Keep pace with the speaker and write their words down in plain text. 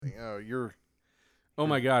Oh, you're Oh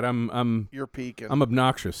my God, I'm peaking. I'm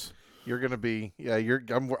obnoxious. You're gonna be. Yeah,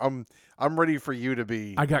 I'm ready for you to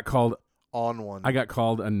be I got called on one. I got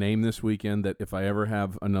called a name this weekend that if I ever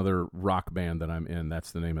have another rock band that I'm in,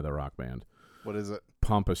 that's the name of the rock band. What is it?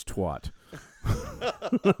 Pompous Twat.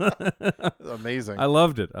 Amazing. I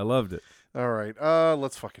loved it. All right.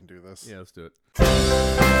 Let's fucking do this. Yeah, let's do it.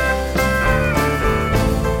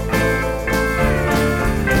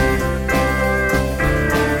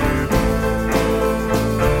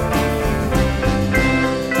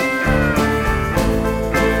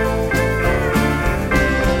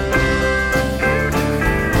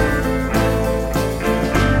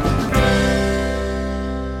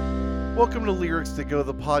 Welcome to Lyrics to Go,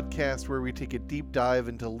 the podcast where we take a deep dive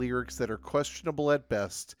into lyrics that are questionable at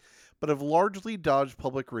best, but have largely dodged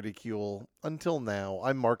public ridicule until now.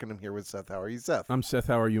 I'm Mark, and I'm here with Seth. How are you, Seth? I'm Seth.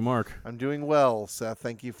 How are you, Mark? I'm doing well, Seth.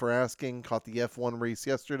 Thank you for asking. Caught the F1 race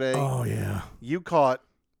yesterday. Oh, yeah. You caught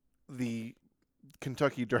the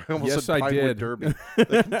Kentucky Derby. I almost Yes, said I Pinewood did. Derby.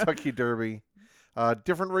 The Kentucky Derby.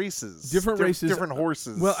 Different races. Different races. Different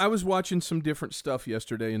horses. Well, I was watching some different stuff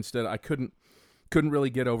yesterday. Instead, I couldn't really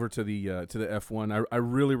get over to the F1. I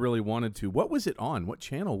really wanted to. What was it on? What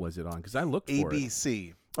channel was it on? Because I looked for it.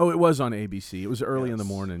 ABC. Oh, it was on ABC. It was early in the Yes.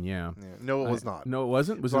 morning. Yeah. No, it was not. No, it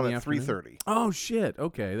wasn't. Was It it was in on the at afternoon? 3:30. Oh shit.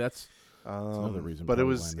 Okay, that's another reason. But it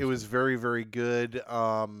probably was why I missed very, very good.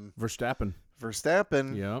 Verstappen.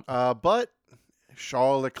 Verstappen. Yeah. But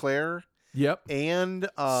Charles Leclerc Yep. and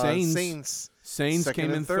Sainz second came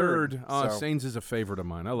and in third. So- Sainz is a favorite of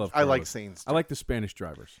mine. I love. I like Carlos. Sainz. I like the Spanish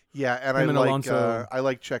drivers. Yeah, and him and Alonso. I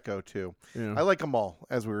like Checo too. Yeah. I like them all,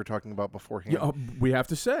 as we were talking about beforehand. Yeah, we have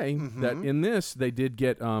to say that Mhm. in this they did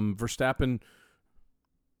get Verstappen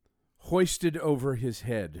hoisted over his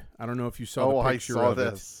head. I don't know if you saw the I picture saw of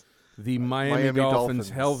this. it. The Miami Dolphins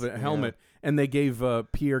helmet, and they gave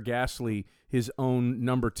Pierre Gasly his own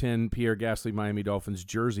number 10 Pierre Gasly Miami Dolphins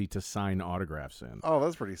jersey to sign autographs in. Oh,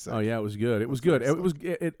 that's pretty sick. Oh yeah, it was good. It was good.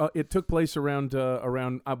 It took place around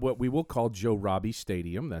what we will call Joe Robbie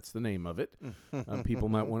Stadium. That's the name of it. People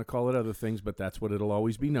might want to call it other things, but that's what it'll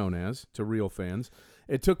always be known as to real fans.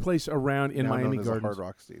 It took place around in Now Miami known as the Gardens. Hard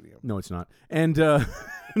Rock Stadium. No, it's not. And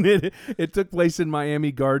it took place in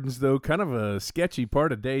Miami Gardens, though, kind of a sketchy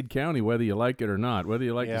part of Dade County, whether you like it or not, whether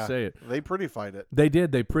you like to say it. They prettified it. They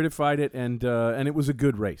did. They prettified it, and it was a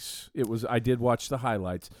good race. It was. I did watch the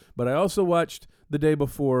highlights, but I also watched the day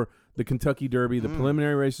before the Kentucky Derby. The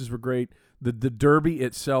preliminary races were great. The Derby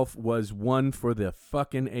itself was one for the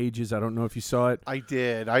fucking ages. I don't know if you saw it. I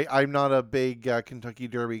did. I'm not a big Kentucky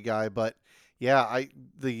Derby guy, but yeah,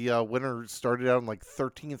 the winner started out in like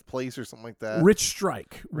 13th place or something like that. Rich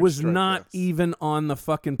Strike was Strike, not yes. even on the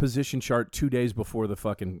fucking position chart 2 days before the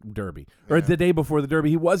fucking Derby. Or the day before the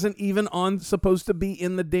Derby. He wasn't even supposed to be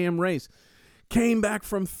in the damn race. Came back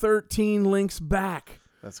from 13 links back.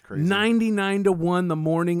 That's crazy. 99-1 the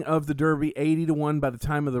morning of the Derby, 80-1 by the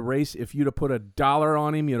time of the race. If you'd have put $1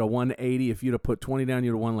 on him, you'd have won 80. If you'd have put 20 down,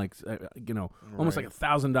 you'd have won almost like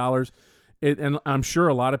 $1,000. And I'm sure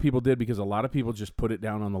a lot of people did because a lot of people just put it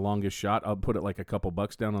down on the longest shot. I'll put it like a couple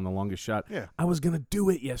bucks down on the longest shot. Yeah. I was gonna do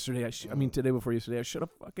it yesterday. Today before yesterday, I should have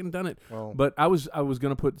fucking done it. Well- But I was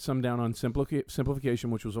gonna put some down on Simplification,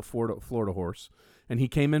 which was a Florida horse, and he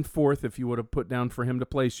came in fourth. If you would have put down for him to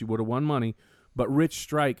place, you would have won money. But Rich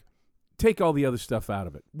Strike, take all the other stuff out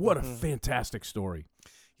of it. What a fantastic story!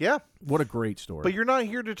 Yeah, What a great story. but you're not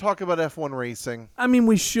here to talk about F1 racing. I mean,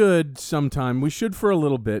 we should sometime. We should for a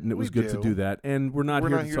little bit, and it was We good to do. do that. And we're not We're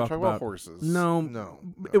here not to here talk to talk about horses. No.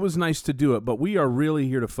 It was nice to do it, but we are really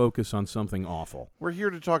here to focus on something awful. We're here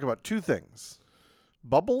to talk about two things: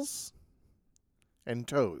 bubbles and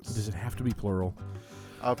toes. Does it have to be plural?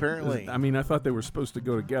 Apparently, I mean, I thought they were supposed to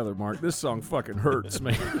go together, Mark. This song fucking hurts,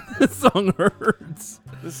 man. This song hurts.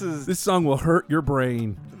 this song will hurt your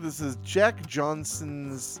brain. is Jack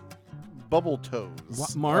Johnson's Bubble Toes.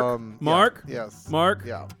 What, Mark? Yeah, Mark? yes. Mark?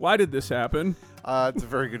 Yeah. Why did this happen? It's a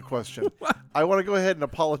very good question. I want to go ahead and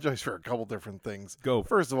apologize for a couple different things. Go.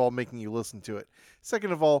 First of all, making you listen to it.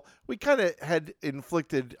 Second of all, we kind of had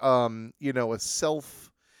inflicted, a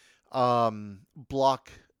self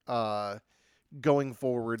block going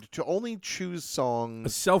forward to only choose A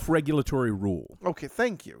songs. self-regulatory rule. Okay,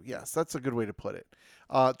 thank you. Yes, that's a good way to put it.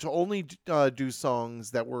 To only do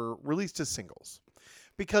songs that were released as singles.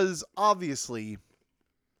 Because obviously,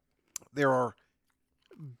 there are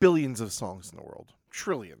billions of songs in the world.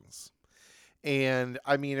 Trillions. And,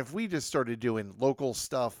 I mean, if we just started doing local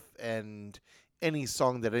stuff and any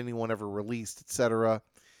song that anyone ever released, etc.,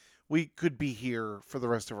 we could be here for the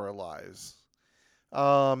rest of our lives.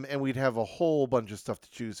 And we'd have a whole bunch of stuff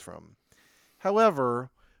to choose from.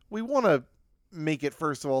 However, we want to make it,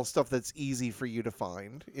 first of all, stuff that's easy for you to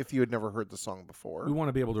find if you had never heard the song before. We want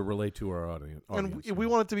to be able to relate to our audience. And we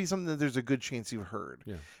want it to be something that there's a good chance you've heard.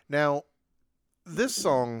 Yeah. Now, this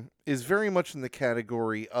song is very much in the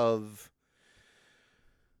category of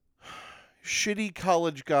shitty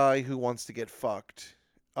college guy who wants to get fucked.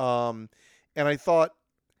 And I thought,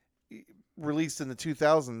 released in the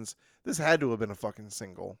 2000s, this had to have been a fucking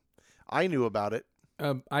single. I knew about it.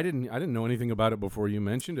 I didn't know anything about it before you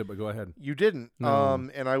mentioned it, but go ahead. You didn't. No.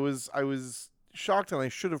 And I was shocked, and I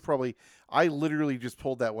should have probably. I literally just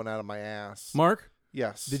pulled that one out of my ass. Mark,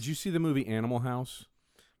 Yes. did you see the movie Animal House?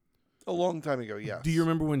 A long time ago, yes. Do you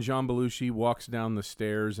remember when John Belushi walks down the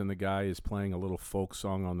stairs and the guy is playing a little folk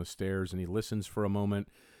song on the stairs and he listens for a moment?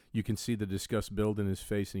 You can see the disgust build in his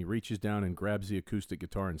face and he reaches down and grabs the acoustic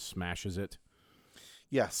guitar and smashes it.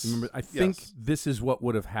 Yes. Remember, I think Yes. this is what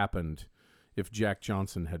would have happened if Jack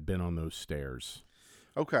Johnson had been on those stairs.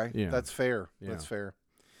 Okay. Yeah. That's fair. Yeah. That's fair.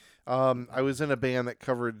 I was in a band that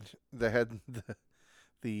covered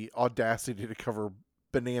the audacity to cover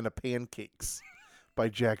Banana Pancakes by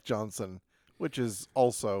Jack Johnson, which is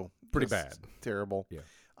also Pretty just bad. terrible.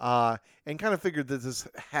 Yeah. And kind of figured that this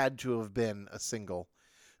had to have been a single.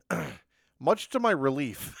 Much to my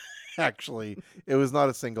relief, actually, it was not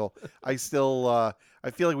a single. I still,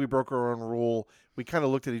 I feel like we broke our own rule. We kind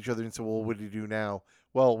of looked at each other and said, well, what do you do now?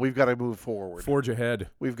 Well, we've got to move forward. Forge ahead.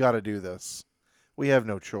 We've got to do this. We have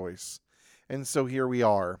no choice. And so here we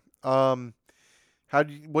are. What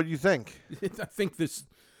do you think? I think this...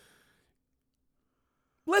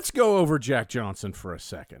 Let's go over Jack Johnson for a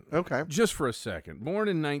second. Okay. Just for a second. Born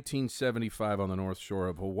in 1975 on the North Shore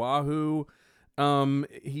of Oahu.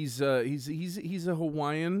 He's a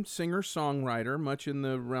Hawaiian singer-songwriter, much in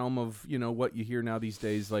the realm of, what you hear now these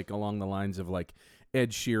days, like along the lines of like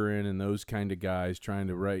Ed Sheeran and those kind of guys trying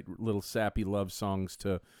to write little sappy love songs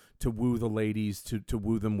to woo the ladies, to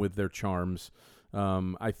woo them with their charms.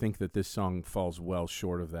 I think that this song falls well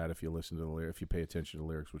short of that if you listen to the lyrics, if you pay attention to the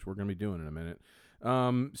lyrics, which we're going to be doing in a minute.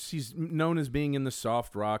 She's known as being in the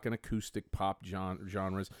soft rock and acoustic pop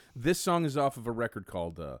genres. This song is off of a record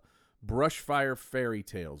called Brushfire Fairy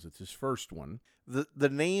Tales. It's his first one. The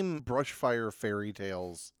name Brushfire Fairy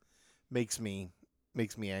Tales makes me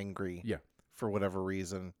angry. Yeah. For whatever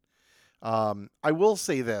reason. I will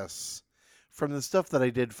say this. From the stuff that I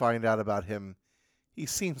did find out about him, he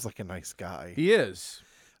seems like a nice guy. He is.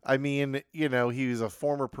 I mean, he was a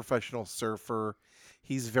former professional surfer.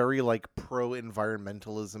 He's very like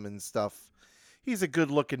pro-environmentalism and stuff. He's a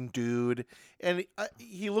good-looking dude. And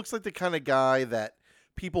he looks like the kind of guy that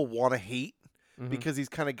people want to hate because he's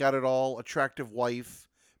kind of got it all. Attractive wife,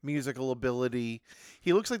 musical ability.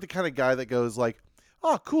 He looks like the kind of guy that goes like,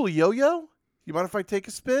 oh, cool, yo-yo. You mind if I take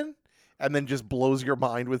a spin? And then just blows your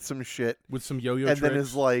mind with some shit. With some yo-yo and tricks. Then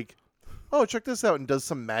is like, oh, check this out, and does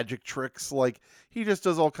some magic tricks. Like, he just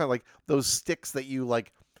does all kind of like those sticks that you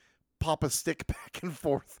like pop a stick back and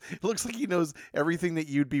forth. It looks like he knows everything that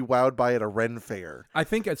you'd be wowed by at a Ren fair. I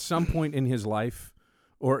think at some point in his life,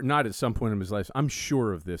 or not at some point in his life, I'm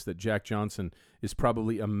sure of this, that Jack Johnson is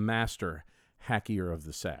probably a master hackier of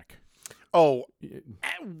the sack. Oh,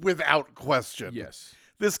 without question. Yes.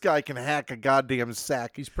 This guy can hack a goddamn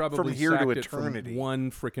sack. He's probably from here sacked to it from eternity.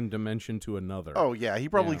 one frickin' dimension to another. Oh yeah, he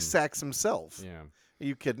probably Yeah. sacks himself. Yeah. Are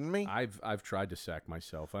you kidding me? I've tried to sack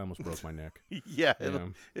myself. I almost broke my neck. Yeah, Yeah.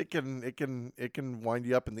 it can wind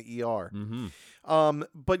you up in the ER. Mm-hmm.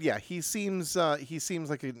 But yeah, he seems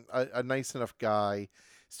like a nice enough guy.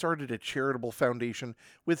 Started a charitable foundation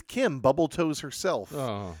with Kim Bubble Toes herself.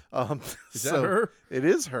 Oh. Is so that her? It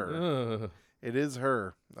is her. Ugh. It is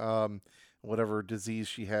her. Whatever disease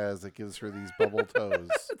she has that gives her these bubble toes.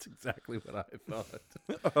 That's exactly what I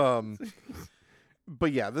thought.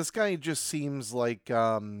 But yeah, this guy just seems like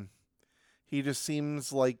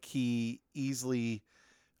he easily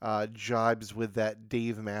jibes with that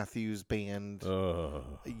Dave Matthews Band.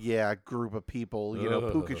 Yeah, group of people,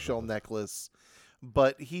 Puka Shell Necklace.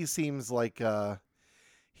 But he seems like when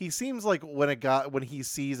he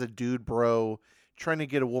sees a dude bro trying to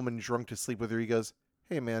get a woman drunk to sleep with her, he goes,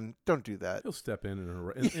 "Hey man, don't do that." He'll step in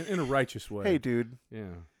a righteous way. Hey dude.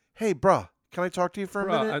 Yeah. Hey bruh, can I talk to you for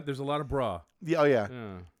a minute? There's a lot of bra. Yeah, oh yeah.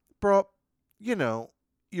 Yeah. Bro,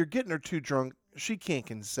 you're getting her too drunk. She can't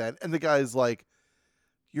consent. And the guy's like,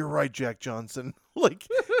 "You're right, Jack Johnson." Like,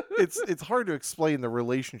 it's hard to explain the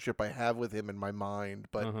relationship I have with him in my mind.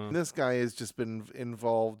 But this guy has just been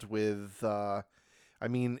involved with,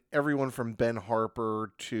 everyone from Ben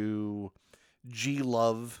Harper to G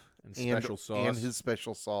Love And special sauce. and his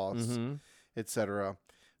special sauce, Mm-hmm. etc.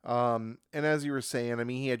 And as you were saying,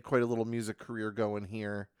 he had quite a little music career going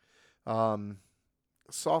here.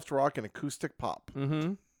 soft rock and acoustic pop.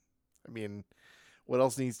 Mm-hmm. I mean, what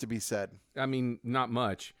else needs to be said? I mean, not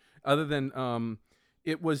much other than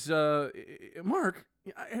it was Mark.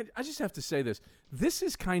 I just have to say this. This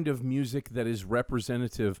is kind of music that is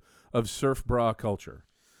representative of surf bra culture.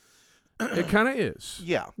 It kind of is.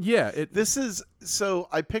 Yeah. Yeah. This is so.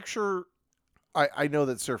 I picture. I know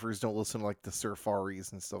that surfers don't listen to like the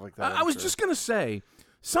Surfaris and stuff like that. I was just gonna say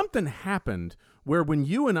something happened where when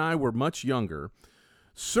you and I were much younger,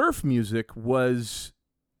 surf music was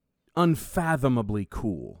unfathomably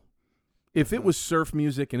cool. If it was surf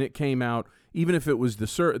music and it came out, even if it was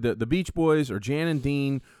the Beach Boys or Jan and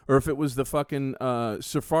Dean, or if it was the fucking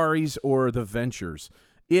Safaris or the Ventures,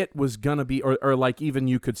 it was gonna be, or like even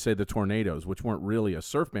you could say the Tornadoes, which weren't really a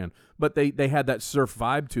surf band, but they had that surf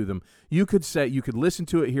vibe to them. You could listen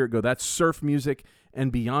to it, hear it go, that's surf music, and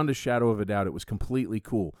beyond a shadow of a doubt, it was completely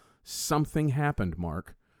cool. Something happened,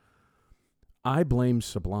 Mark. I blame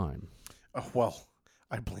Sublime. Oh, well,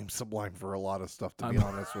 I blame Sublime for a lot of stuff, to be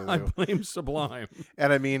honest with you. I blame Sublime.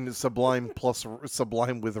 And I mean, Sublime plus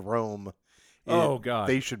Sublime with Rome. Oh, God.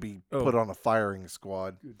 They should be put on a firing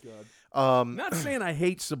squad. Good God. Not saying I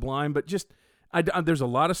hate Sublime, but just there's a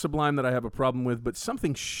lot of Sublime that I have a problem with, but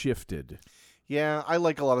something shifted. Yeah, I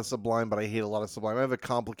like a lot of Sublime, but I hate a lot of Sublime. I have a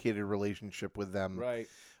complicated relationship with them. Right.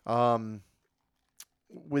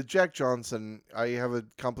 With Jack Johnson, I have a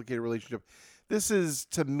complicated relationship. This is,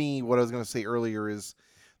 to me, what I was going to say earlier is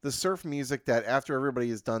the surf music that after everybody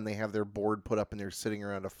is done, they have their board put up and they're sitting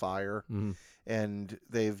around a fire. Mm-hmm. And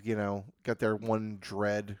they've, got their one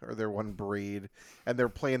dread or their one braid, and they're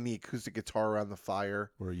playing the acoustic guitar around the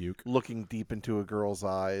fire. Or a uke. Looking deep into a girl's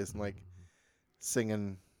eyes and, like,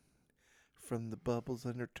 singing from the bubbles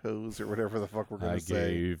on her toes or whatever the fuck we're going to say. I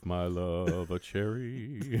gave my love a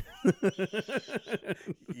cherry.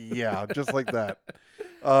 Yeah, just like that.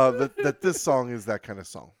 That this song is that kind of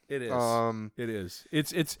song. It is. It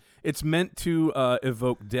is. It's meant to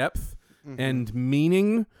evoke depth and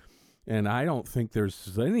meaning, and I don't think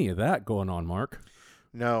there's any of that going on, Mark.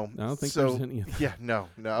 No, I don't think there's any of that. Yeah, no.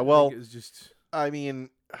 Well, it's just. I mean,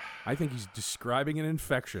 I think he's describing an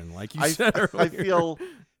infection, like you said earlier. I feel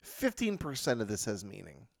 15% of this has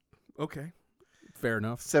meaning. Okay, fair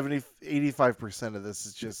enough. 85% of this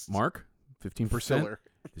is just Mark. 15%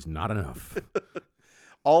 is not enough.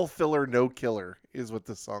 All filler, no killer is what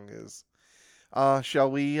this song is. Shall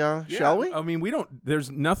we? Shall we? I mean, we don't. There's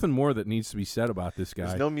nothing more that needs to be said about this guy.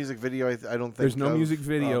 There's no music video. I don't think there's no music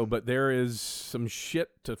video, but there is some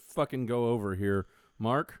shit to fucking go over here.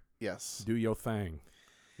 Mark, yes, do your thing.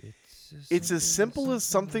 It's as simple as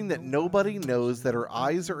something that nobody knows, that her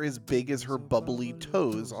eyes are as big as her bubbly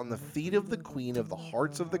toes on the feet of the queen of the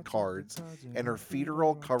hearts of the cards, and her feet are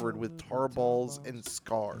all covered with tar balls and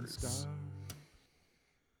scars.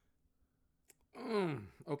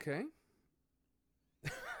 Okay.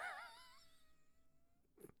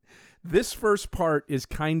 This first part is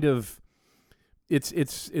kind of it's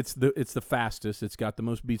the fastest. It's got the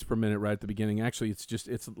most beats per minute right at the beginning. Actually,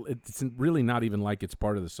 it's really not even like it's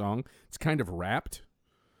part of the song. It's kind of rapped.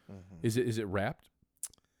 Mm-hmm. Is it rapped,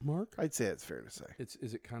 Mark? I'd say it's fair to say.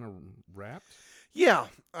 Is it kind of rapped? Yeah,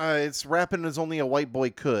 it's rapping as only a white boy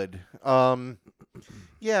could.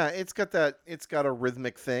 Yeah, it's got a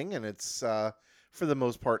rhythmic thing, and it's for the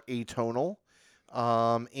most part atonal.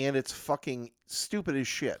 And it's fucking stupid as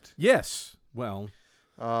shit. Yes. Well.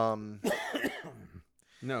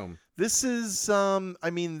 No. This is,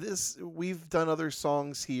 we've done other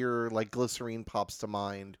songs here, like Glycerine pops to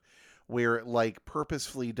mind, where it, like,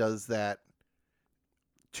 purposefully does that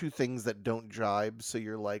two things that don't jibe. So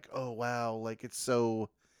you're like, oh, wow, like, it's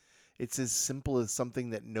as simple as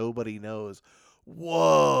something that nobody knows.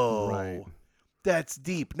 Whoa. Right. That's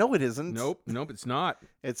deep. No, it isn't. Nope, it's not.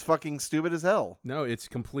 It's fucking stupid as hell. No,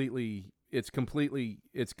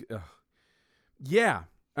 yeah.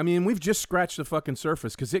 I mean, we've just scratched the fucking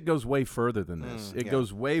surface because it goes way further than this. It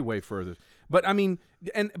goes way, way further. But I mean,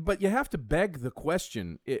 but you have to beg the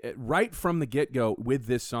question right from the get-go with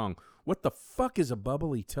this song. What the fuck is a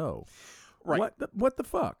bubbly toe? Right. What the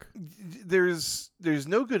fuck? There's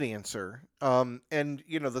no good answer. And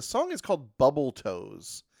the song is called Bubble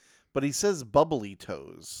Toes, but he says bubbly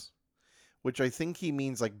toes, which I think he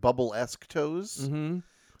means like bubble-esque toes.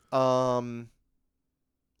 Mm-hmm.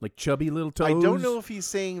 Like chubby little toes? I don't know if he's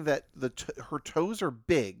saying that her toes are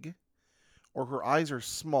big or her eyes are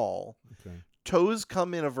small. Okay. Toes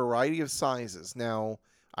come in a variety of sizes. Now,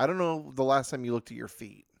 I don't know the last time you looked at your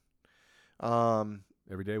feet.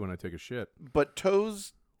 Every day when I take a shit. But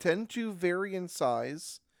toes tend to vary in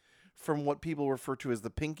size from what people refer to as the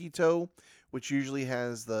pinky toe, which usually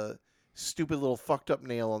has the stupid little fucked up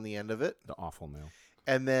nail on the end of it. The awful nail.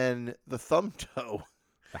 and then the thumb toe,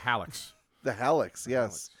 The hallux. the hallux,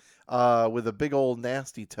 yes, with a big old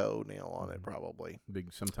nasty toenail on it, probably.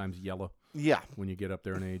 Big, sometimes yellow Yeah, when you get up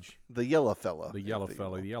there in age. the yellow fella. The yellow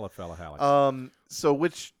fella hallux. So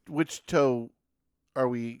which toe are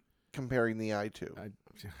we comparing the eye to?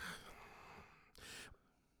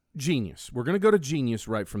 Genius. We're going to go to Genius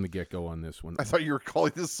right from the get-go on this one. I thought you were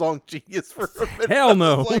calling this song Genius for a minute. Hell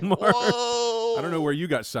no, I was like, Mark. whoa. I don't know where you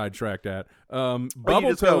got sidetracked at. you Bubble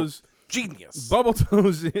just go, Toes. Genius. Bubble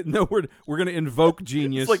Toes. No, we're going to invoke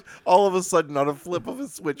Genius. It's like all of a sudden on a flip of a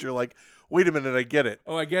switch, you're like, wait a minute, I get it.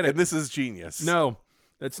 oh, I get it. And this is Genius. No,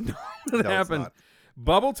 that's not what No, happened. it's not.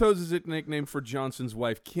 Bubble Toes is a nickname for Johnson's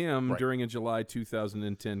wife, Kim, Right. during a July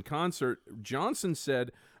 2010 concert. Johnson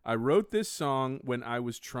said, I wrote this song when I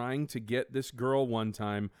was trying to get this girl one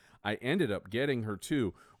time. I ended up getting her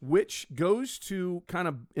too, which goes to kind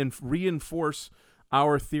of reinforce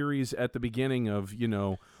our theories at the beginning of,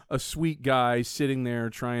 a sweet guy sitting there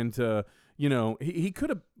trying to, he could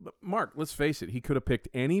have, Mark, let's face it, he could have picked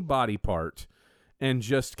any body part and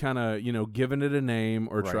just kind of, given it a name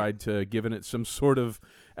or Right. tried to given it some sort of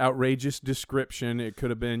outrageous description. It could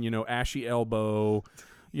have been, ashy elbow,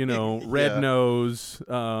 red Yeah. nose,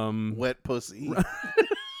 Wet pussy.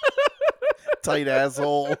 Tight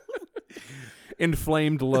asshole.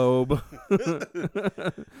 inflamed lobe,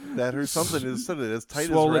 That or something is said it as tight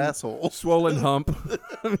Swollen- as her asshole. swollen hump.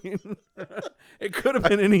 I mean, it could have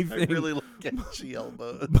been I anything. really like itchy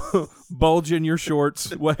elbows. Bulge in your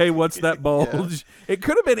shorts. Well, hey, what's that bulge? It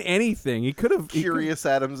could have been anything. He could have. Curious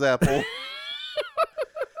Adam's apple.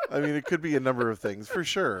 I mean, it could be a number of things for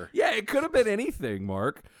sure. Yeah, it could have been anything,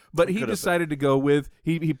 Mark. But he could have decided to go with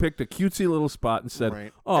he picked a cutesy little spot and said,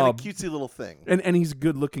 Right. "Oh, And a cutesy little thing. and he's a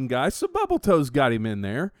good-looking guy, so Bubble Toes got him in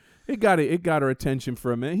there. It got her attention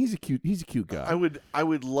for a minute. He's a cute guy. I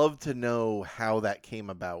would love to know how that came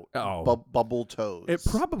about. Oh. Bubble Toes. It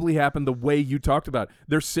probably happened the way you talked about.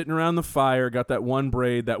 They're sitting around the fire, got that one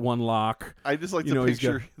braid, that one lock. I just like You to know, he's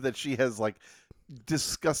picture that she has like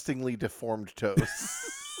disgustingly deformed toes.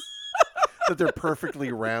 That they're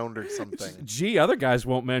perfectly round or something. Gee, other guys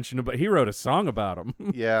won't mention it, but he wrote a song about him.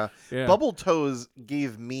 Yeah. Yeah. Bubble Toes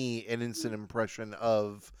gave me an instant impression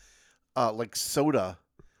of like soda.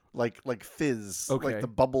 Like fizz. Okay. Like the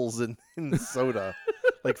bubbles in soda.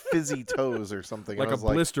 Like fizzy toes or something. Like I a was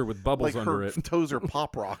blister with bubbles like under her it. toes are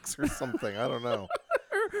pop rocks or something. I don't know.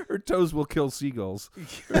 Her toes will kill seagulls.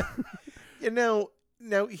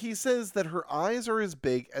 Now he says that her eyes are as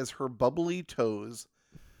big as her bubbly toes.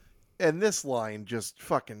 And this line just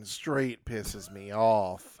fucking straight pisses me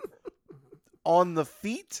off. On the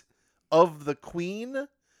feet of the queen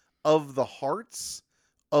of the hearts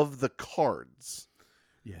of the cards.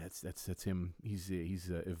 Yeah, that's him. He's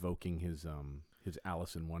evoking his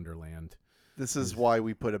Alice in Wonderland. This is why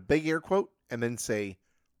we put a big air quote and then say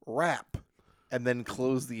rap and then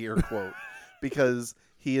close the air quote because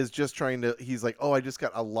he is just trying to. He's like, oh, I just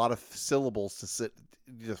got a lot of syllables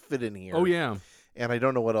to fit in here. Oh yeah, and I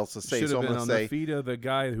don't know what else to say. should So have I'm been gonna on say, the feet of the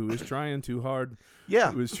guy who is trying too hard. yeah,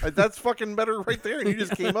 It was- that's fucking better right there, and you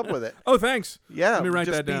just came up with it. Oh, thanks. Yeah, Let me write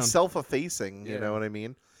just that be down. self-effacing. You Yeah. know what I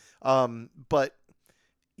mean? But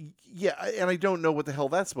yeah, and I don't know what the hell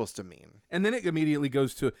that's supposed to mean. And then it immediately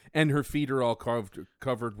goes to, and her feet are all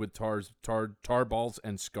covered with tar balls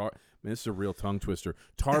and scar. Man, this is a real tongue twister.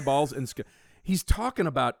 Tar balls and scar. He's talking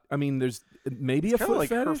about. I mean, there's maybe a Kind of foot like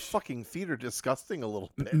her fetish. fucking feet are disgusting a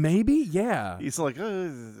little bit. Maybe, yeah. He's like,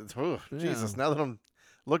 Jesus. Yeah. Now that I'm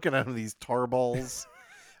looking at him, these tar balls.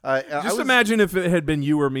 Just imagine if it had been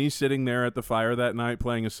you or me sitting there at the fire that night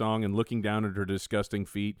playing a song and looking down at her disgusting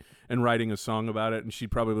feet and writing a song about it, and she'd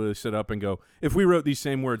probably sit up and go, if we wrote these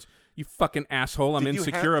same words, you fucking asshole, I'm Did you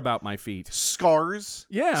insecure have- about my feet. scars.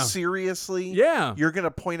 Yeah. Seriously. Yeah. You're gonna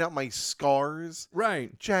point out my scars,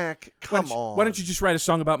 Right. Jack? Come on. Why don't you just write a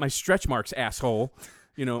song about my stretch marks, asshole?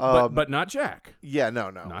 But not Jack. Yeah, no,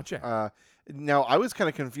 Not Jack. Now I was kind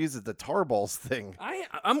of confused at the tar balls thing.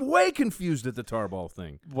 I'm way confused at the tarball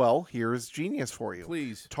thing. Well, here's genius for you.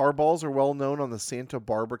 Please. Tar balls are well known on the Santa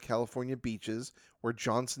Barbara, California beaches, where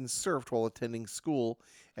Johnson surfed while attending school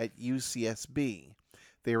at UCSB.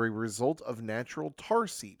 They are a result of natural tar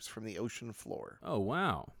seeps from the ocean floor. Oh,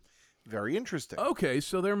 wow. Very interesting. Okay,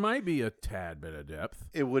 so there might be a tad bit of depth.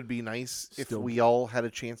 It would be nice if Still- we all had a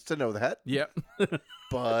chance to know that, Yep.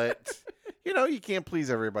 but you can't please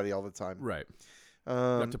everybody all the time. Right.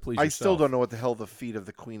 Um, to please I still yourself. don't know what the hell the feet of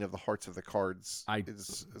the queen of the hearts of the cards I-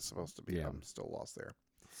 is supposed to be. Yeah. I'm still lost there.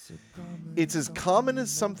 It's as common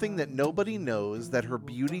as something that nobody knows, that her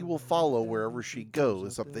beauty will follow wherever she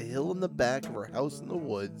goes, up the hill in the back of her house in the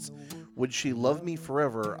woods. Would she love me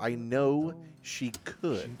forever? I know she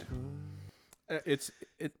could.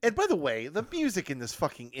 And by the way, the music in this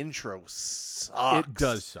fucking intro sucks. It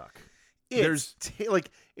does suck.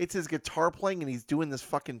 It's his guitar playing and he's doing this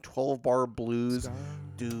fucking 12-bar blues.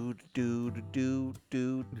 Do do do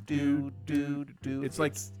do do do do. It's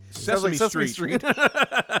like Sesame Street.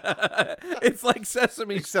 It's like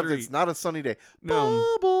Sesame Except Street. it's not a sunny day. No.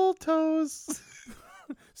 Bubble toes.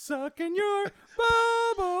 Sucking your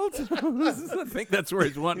bubble toes. I think that's where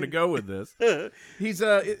he's wanting to go with this. He's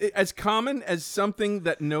as common as something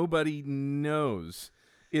that nobody knows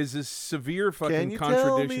is a severe fucking Can you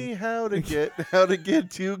contradiction. tell me how to get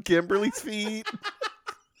to Kimberly's feet?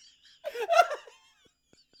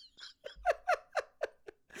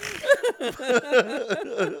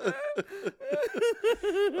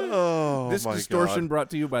 Oh, this my distortion God. brought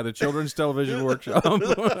to you by the Children's Television Workshop.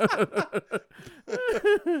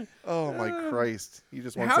 Oh my Christ! He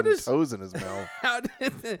just wants How some does- toes in his mouth.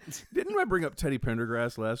 Didn't I bring up Teddy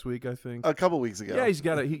Pendergrass last week? I think. A couple weeks ago. Yeah, he's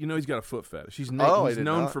got a foot fetish. He's Oh, I he's did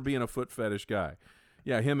known not. for being a foot fetish guy.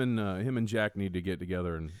 Yeah, him and Jack need to get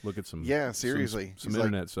together and look at some. Yeah, seriously. some He's like-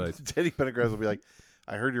 internet sites. Teddy Pendergrass will be like,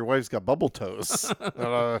 "I heard your wife's got bubble toes,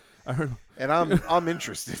 I heard, and I'm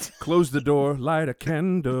interested." close the door, light a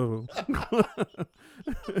candle.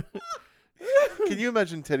 Can you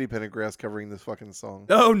imagine Teddy Pendergrass covering this fucking song?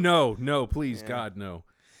 Oh no, please, Yeah. God, no.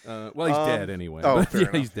 Well, he's dead anyway. oh, but fair yeah,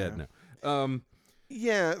 enough, he's dead now.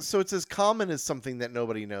 Yeah, so it's as common as something that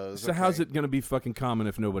nobody knows. So how's it going to be fucking common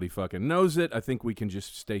if nobody fucking knows it? I think we can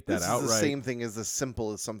just state that This outright. is the same thing as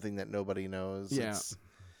simple as something that nobody knows.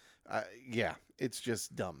 Yeah. It's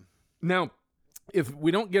just dumb. Now, if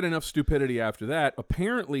we don't get enough stupidity after that,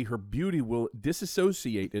 apparently her beauty will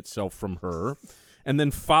disassociate itself from her and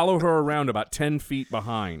then follow her around about 10 feet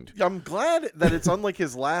behind. I'm glad that it's unlike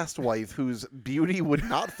his last wife, whose beauty would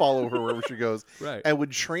not follow her wherever she goes, Right. and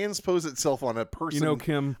would transpose itself on a person, You know,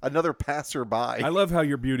 Kim, another passerby. I love how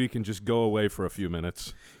your beauty can just go away for a few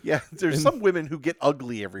minutes. Yeah, there's some women who get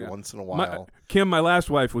ugly every once in a My, while. Kim, my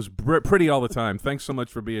last wife, was pretty all the time. Thanks so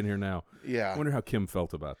much for being here now. Yeah. I wonder how Kim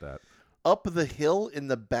felt about that. Up the hill in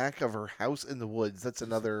the back of her house in the woods. That's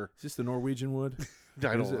another. Is this the Norwegian wood?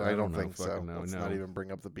 I Is don't. it? I don't know. think so. Fucking no, Let's no. not even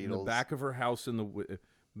bring up the Beatles. In the back of her house in the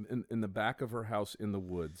in the back of her house in the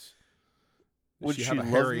woods. Does Would she she have a love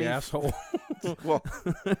hairy me? asshole? Well,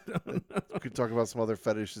 we could talk about some other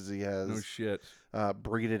fetishes he has. No shit.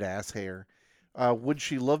 Braided ass hair. Would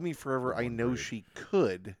she love me forever? I know she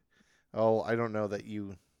could. Oh, I don't know that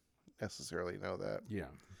you necessarily know that. Yeah.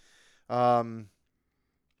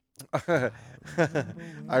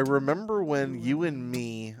 I remember when you and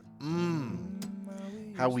me,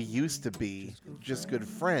 how we used to be, just good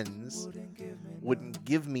friends, wouldn't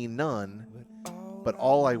give me none, but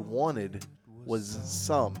all I wanted was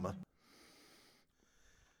some.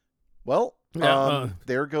 Well, Yeah,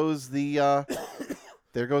 there goes the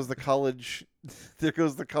college, there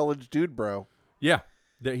goes the college dude, bro. Yeah.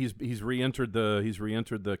 He's re-entered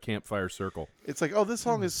the campfire circle. It's like, oh, this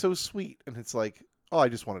song is so sweet, and it's like, oh, I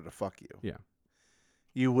just wanted to fuck you. Yeah.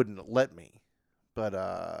 You wouldn't let me, but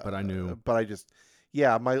I knew. But I just,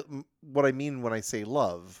 yeah. What I mean when I say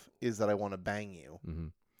love is that I want to bang you. Mm-hmm.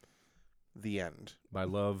 The end. By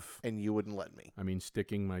love, And you wouldn't let me. I mean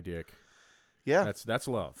sticking my dick. Yeah. That's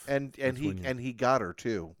love. And that's when you- he got her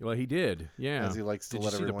too, Well, he did. Yeah. as he likes to Did you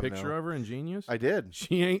let see the everyone picture know. of her in Genius? I did.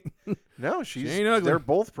 She ain't. No, she's. ain't ugly. They're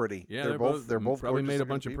both pretty. Yeah, they're both. They're both probably gorgeous made a looking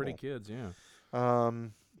bunch of pretty people. kids. Yeah.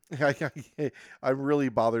 I'm really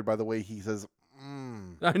bothered by the way he says.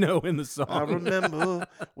 I know in the song. I remember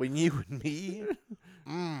when you and me,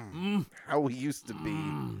 how we used to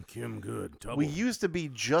be. Kim Good. Double. We used to be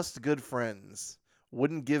just good friends.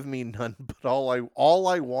 Wouldn't give me none, but all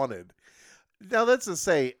I wanted. Now that's to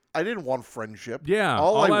say, I didn't want friendship. Yeah.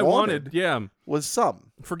 all I wanted Yeah. was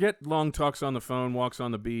some. Forget long talks on the phone, walks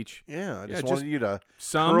on the beach. Yeah, I just just wanted you to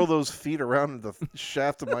Some. curl those feet around the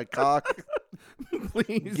shaft of my cock.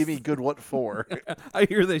 Please. Give me good what for. I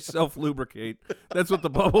hear they self-lubricate. That's what the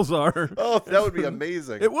bubbles are. Oh, that would be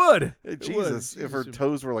amazing. It would. It Jesus, would. if her Jesus,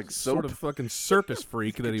 toes were like soap, sort of fucking circus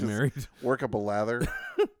freak that he Just- married. work up a lather.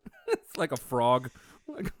 It's like a frog.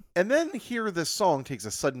 Like, And then here this song takes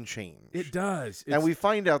a sudden change. it does. And we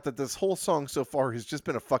find out that this whole song so far has just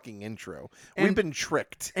been a fucking intro. We've And- been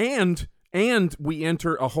tricked. and we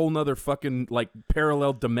enter a whole nother fucking like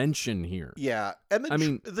parallel dimension here. Yeah. And I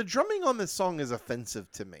mean- the drumming on this song is offensive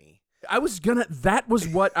to me. That was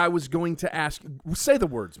what I was going to ask. Say the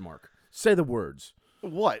words, Mark. Say the words.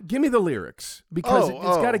 What? Give me the lyrics, because it's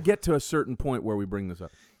got to oh. get to a certain point where we bring this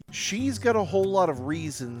up. She's got a whole lot of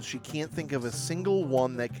reasons. She can't think of a single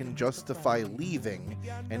one that can justify leaving.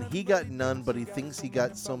 And he got none, but he thinks he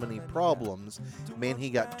got so many problems. Man, he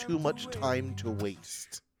got too much time to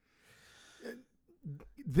waste.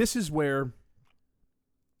 This is where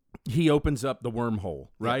he opens up the wormhole,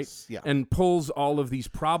 right? Yes, yeah. And pulls all of these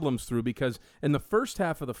problems through, because in the first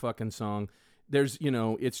half of the fucking song, there's,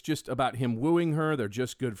 it's just about him wooing her. They're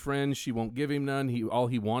just good friends. She won't give him none. All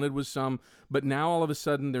he wanted was some. But now all of a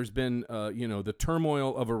sudden there's been, the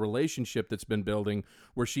turmoil of a relationship that's been building,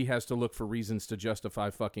 where she has to look for reasons to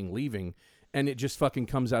justify fucking leaving. And it just fucking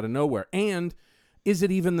comes out of nowhere. And is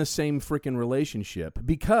it even the same freaking relationship?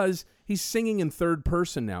 Because he's singing in third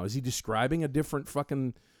person now. Is he describing a different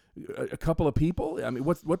fucking... a couple of people? I mean,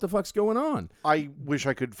 what the fuck's going on? I wish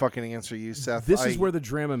I could fucking answer you, Seth. This is where the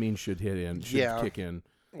Dramamine should kick in.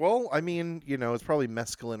 Well, I mean, it's probably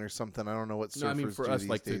mescaline or something. I don't know what surfers No, I mean for do us, these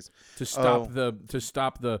like days. to stop the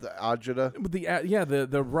The agita.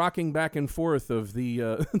 the rocking back and forth of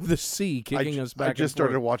the the sea kicking us back. I just and forth.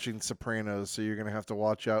 started watching Sopranos, so you're gonna have to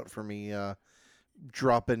watch out for me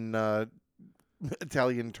dropping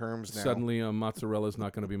Italian terms now. Suddenly, mozzarella is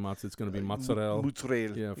not going to be mozzarella; it's going to be mozzarella.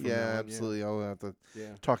 Mozzarella. Yeah, from Yeah, now on, absolutely. I'll have to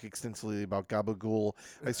Yeah. talk extensively about gabagool.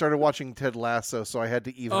 I started watching Ted Lasso, so I had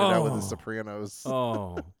to even it out with The Oh. Sopranos.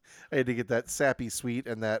 Oh, I had to get that sappy sweet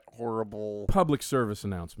and that horrible. public service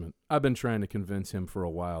announcement. I've been trying to convince him for a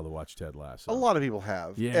while to watch Ted Lasso. A lot of people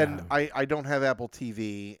have. Yeah. And I don't have Apple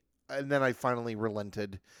TV. And then I finally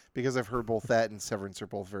relented because I've heard both that and Severance are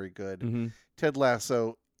both very good. Mm-hmm. Ted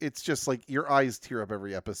Lasso, it's just like your eyes tear up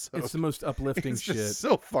every episode. It's the most uplifting It's shit. just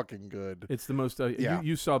so fucking good. It's the most. Yeah.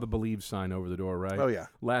 You saw the Believe sign over the door, right? Oh yeah.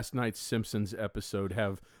 Last night's Simpsons episode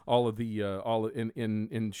have all of the all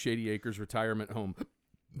in Shady Acres retirement home.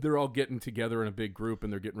 They're all getting together in a big group,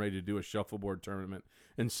 and they're getting ready to do a shuffleboard tournament.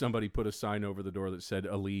 And somebody put a sign over the door that said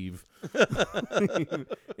 "Leave"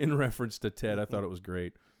 in reference to Ted. I thought it was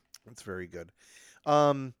great. It's very good.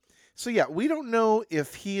 So yeah, we don't know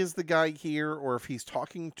if he is the guy here or if he's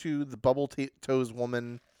talking to the bubble toes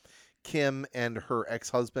woman, Kim, and her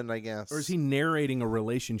ex-husband, I guess. Or is he narrating a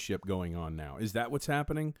relationship going on now? Is that what's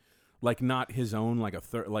happening? Like not his own, like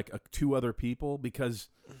two other people? Because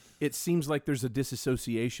it seems like there's a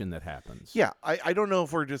disassociation that happens. Yeah, I don't know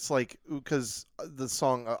if we're just like, because the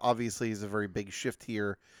song obviously is a very big shift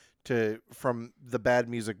here from the bad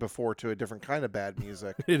music before to a different kind of bad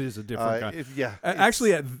music. It is a different kind.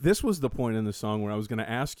 Actually, this was the point in the song where I was going to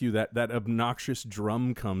ask you that obnoxious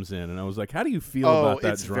drum comes in, and I was like, how do you feel about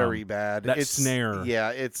that it's drum? very bad. That It's snare.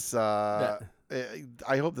 Yeah, it's... I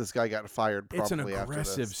hope this guy got fired It's an promptly after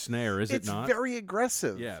aggressive this. snare, is it not? It's very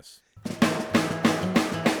aggressive. Yes.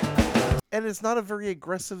 And it's not a very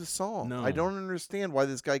aggressive song. No. I don't understand why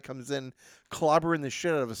this guy comes in clobbering the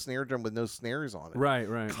shit out of a snare drum with no snares on it.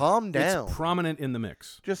 Right. Calm down. It's prominent in the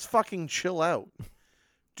mix. Just fucking chill out.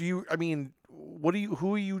 What are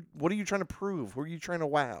you trying to prove? Who are you trying to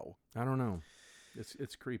wow? I don't know.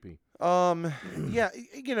 It's creepy. Yeah,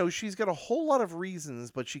 she's got a whole lot of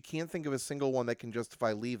reasons, but she can't think of a single one that can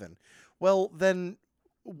justify leaving. Well, then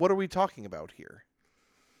what are we talking about here?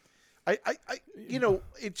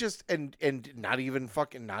 It just and not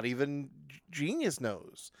even Genius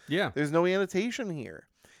knows. Yeah. There's no annotation here.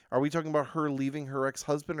 Are we talking about her leaving her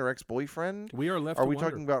ex-husband or ex-boyfriend? We are left Are to we wonder.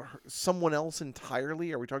 talking about someone else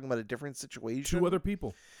entirely? Are we talking about a different situation? Two other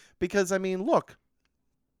people. Because look,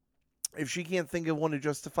 if she can't think of one to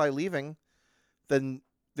justify leaving, then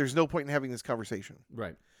there's no point in having this conversation.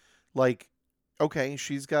 Right. Like, okay,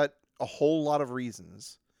 she's got a whole lot of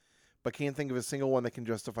reasons, but can't think of a single one that can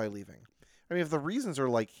justify leaving. I mean, if the reasons are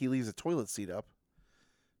like he leaves a toilet seat up,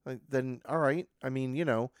 then all right.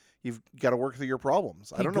 You've got to work through your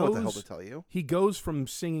problems. I don't know what the hell to tell you. He goes from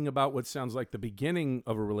singing about what sounds like the beginning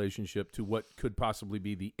of a relationship to what could possibly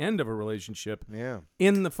be the end of a relationship. Yeah.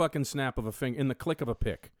 In the fucking snap of a finger, in the click of a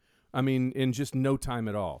pick. I mean, in just no time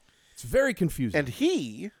at all. It's very confusing. And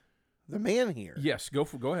he, the man here. Yes, go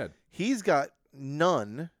ahead. He's got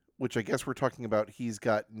none, which I guess we're talking about. He's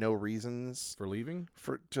got no reasons For leaving?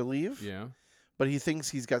 to leave. Yeah. But he thinks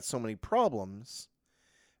he's got so many problems.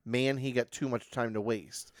 Man, he got too much time to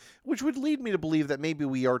waste. Which would lead me to believe that maybe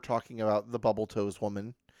we are talking about the bubble toes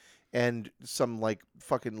woman and some like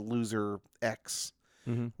fucking loser ex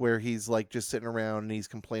where he's like just sitting around and he's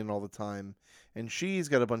complaining all the time. And she's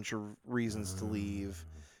got a bunch of reasons to leave.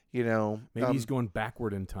 Maybe he's going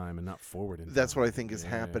backward in time and not forward in time. That's what I think is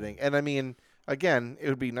happening. And again, it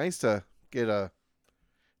would be nice to get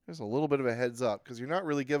just a little bit of a heads up because you're not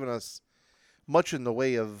really giving us much in the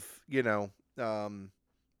way of,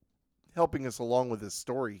 helping us along with this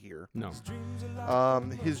story here. No.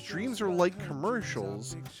 His dreams are like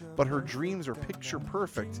commercials, but her dreams are picture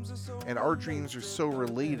perfect, and our dreams are so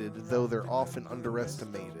related, though they're often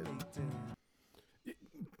underestimated.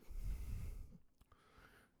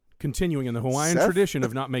 Continuing in the Hawaiian Seth? tradition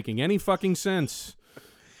of not making any fucking sense.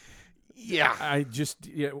 Yeah.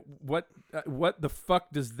 What the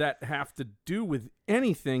fuck does that have to do with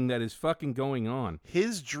anything that is fucking going on?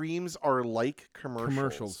 His dreams are like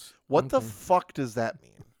commercials. What Okay. the fuck does that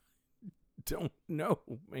mean? Don't know,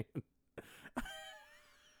 man.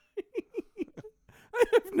 I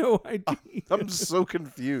have no idea. I'm so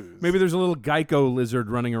confused. Maybe there's a little Geico lizard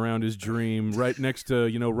running around his dream right next to,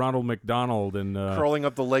 Ronald McDonald and crawling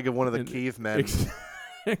up the leg of one of the and- cavemen.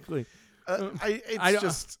 Exactly.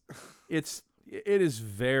 It is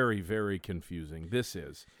very, very confusing. This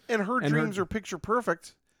is. And her and dreams her- are picture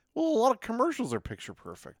perfect. Well, a lot of commercials are picture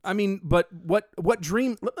perfect. I mean, but what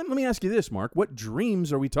dream? Let me ask you this, Mark. What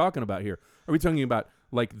dreams are we talking about here? Are we talking about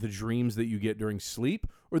like the dreams that you get during sleep,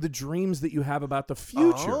 or the dreams that you have about the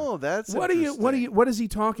future? Oh, that's What is he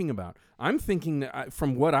talking about? I'm thinking that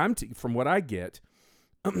from what I get,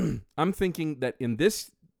 I'm thinking that in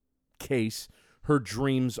this case, her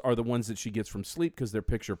dreams are the ones that she gets from sleep because they're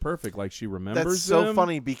picture perfect, like she remembers That's so them.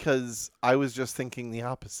 funny because I was just thinking the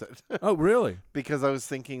opposite. Oh, really? Because I was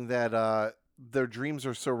thinking that their dreams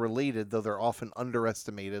are so related, though they're often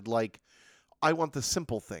underestimated. Like, I want the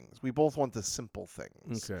simple things. We both want the simple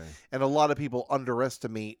things. Okay. And a lot of people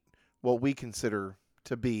underestimate what we consider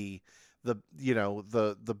to be the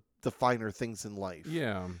finer things in life.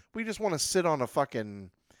 Yeah. We just want to sit on a fucking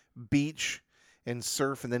beach and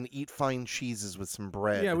surf and then eat fine cheeses with some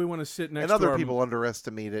bread. Yeah, we want to sit next and to other our people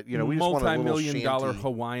underestimate it. We just want a little multi-million-dollar shanty.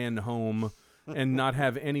 Hawaiian home and not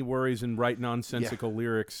have any worries and write nonsensical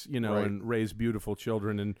lyrics, Right. and raise beautiful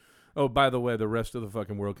children. And, oh, by the way, the rest of the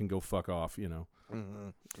fucking world can go fuck off,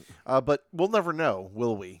 But we'll never know,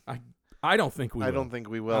 will we? I don't think we will. I don't think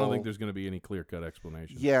we will. I don't think there's going to be any clear-cut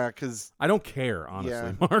explanation. Yeah, because I don't care,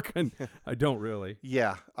 honestly, Mark. I don't really.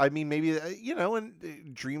 yeah, I mean maybe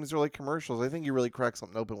and dreams are like commercials. I think you really cracked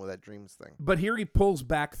something open with that dreams thing. But here he pulls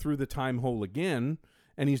back through the time hole again,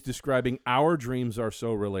 and he's describing our dreams are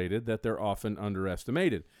so related that they're often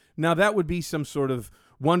underestimated. Now, that would be some sort of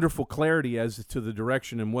wonderful clarity as to the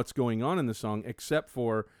direction and what's going on in the song, except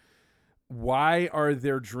for why are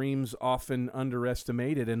their dreams often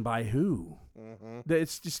underestimated and by who? Mm-hmm.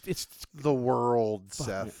 It's The world,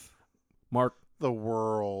 Seth. Mark, The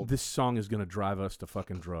world. this song is going to drive us to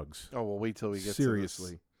fucking drugs. Oh, well, wait till we get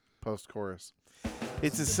Seriously. to this post-chorus.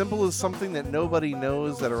 It's as simple as something that nobody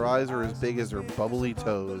knows, that her eyes are as big as her bubbly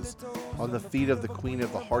toes. On the feet of the queen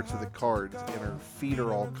of the hearts of the cards, and her feet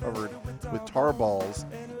are all covered with tar balls.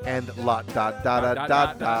 And la da da da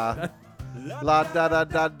da da. La da da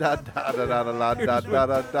da da da da da la da da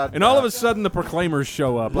da da. And all of a sudden, the Proclaimers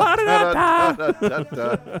show up.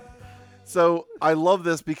 La-da-da-da. So I love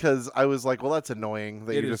this because I was like, well, that's annoying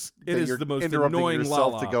that It you're is- just it that is you're the most interrupting annoying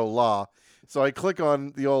yourself la-la. to go la. So I click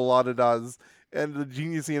on the old la da da's, and the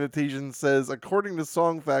Genius annotation says, according to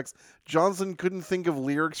Songfacts, Johnson couldn't think of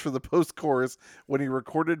lyrics for the post-chorus when he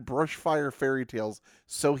recorded Brushfire Fairy Tales,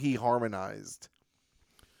 so he harmonized.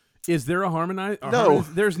 Is there a harmonize? No.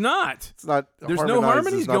 There's not. It's not. There's no harmonized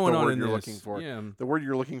harmonies is not going the on word in you're this. looking for. Yeah. The word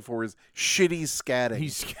you're looking for is shitty scatting.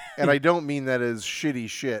 He's And I don't mean that as shitty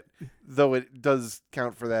shit, though it does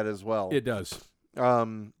count for that as well. It does.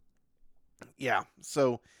 Yeah.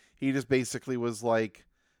 So he just basically was like,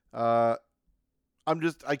 I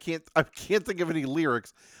can't think of any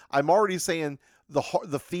lyrics. I'm already saying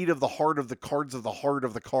the feet of the heart of the cards of the heart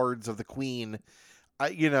of the cards of the queen.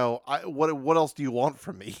 What else do you want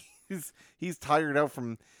from me? He's tired out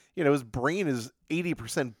from, his brain is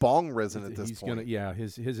 80% bong resin at this He's point.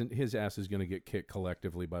 his ass is gonna get kicked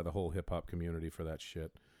collectively by the whole hip hop community for that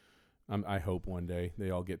shit. I hope one day they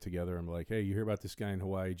all get together and be like, hey, you hear about this guy in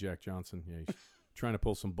Hawaii, Jack Johnson? Yeah, he's trying to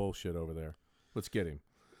pull some bullshit over there. Let's get him.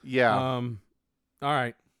 Yeah. All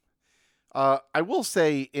right. I will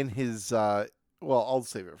say in his I'll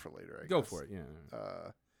save it for later. I Go guess. for it.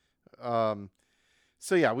 Yeah.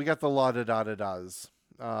 So yeah, we got the la da da da da's,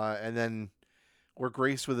 and then we're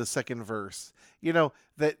graced with a second verse.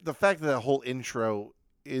 That the fact that the whole intro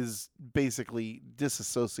is basically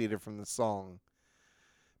disassociated from the song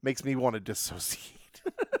makes me want to dissociate.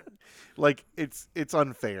 Like it's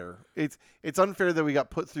unfair. It's unfair that we got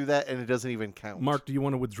put through that and it doesn't even count. Mark, do you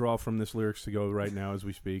want to withdraw from this lyrics to go right now as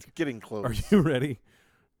we speak? Getting close. Are you ready?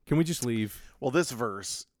 Can we just leave? Well, this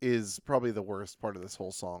verse is probably the worst part of this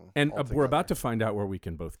whole song. And we're about to find out where we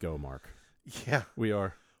can both go, Mark. Yeah. We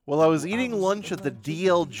are. Well, I was eating lunch at the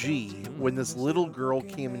DLG when this little girl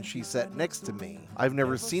came and she sat next to me. I've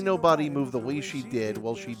never seen nobody move the way she did.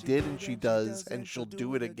 Well, she did and she does, and she'll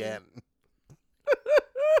do it again.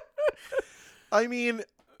 I mean,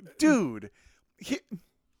 dude,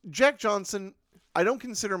 Jack Johnson, I don't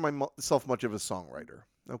consider myself much of a songwriter,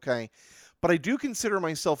 okay? But I do consider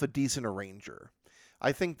myself a decent arranger.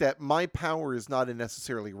 I think that my power is not in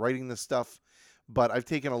necessarily writing this stuff, but I've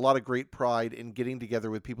taken a lot of great pride in getting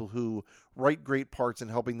together with people who write great parts and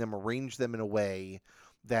helping them arrange them in a way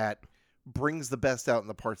that brings the best out in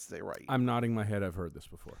the parts they write. I'm nodding my head. I've heard this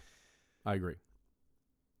before. I agree.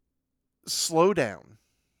 Slow down.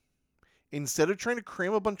 Instead of trying to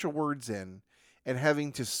cram a bunch of words in and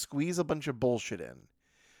having to squeeze a bunch of bullshit in,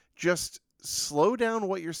 just slow down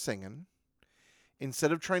what you're singing.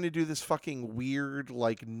 Instead of trying to do this fucking weird,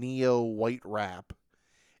 like, neo white rap,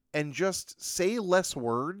 and just say less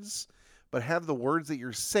words, but have the words that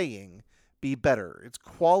you're saying be better. It's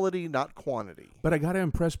quality, not quantity. But I gotta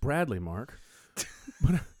impress Bradley, Mark.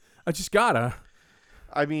 But I just gotta.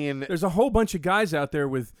 I mean, there's a whole bunch of guys out there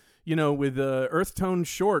with earth tone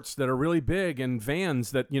shorts that are really big and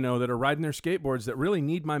Vans that that are riding their skateboards that really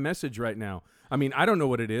need my message right now. I mean, I don't know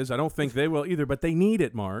what it is. I don't think they will either, but they need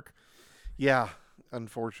it, Mark. Yeah,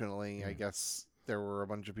 unfortunately, I guess there were a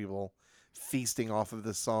bunch of people feasting off of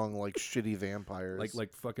this song like shitty vampires.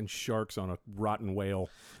 Like fucking sharks on a rotten whale.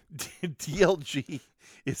 DLG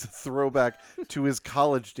is a throwback to his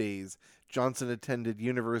college days. Johnson attended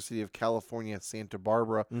University of California, Santa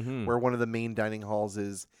Barbara, where one of the main dining halls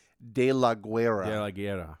is De La Guerra. De La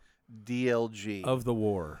Guerra. DLG. Of the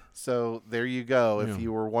war. So there you go. If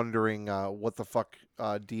you were wondering what the fuck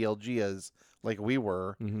DLG is, like we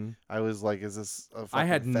were, I was like, is this a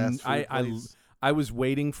fucking fast food place? I was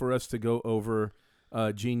waiting for us to go over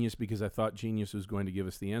Genius because I thought Genius was going to give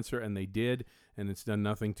us the answer, and they did, and it's done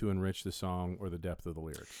nothing to enrich the song or the depth of the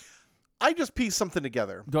lyrics. I just pieced something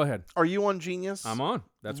together. Go ahead. Are you on Genius? I'm on.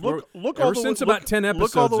 That's look ever all the since way, about 10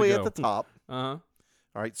 episodes Look all the way ago. at the top. Uh-huh.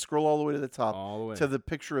 All right, scroll all the way to the top. All the way. To the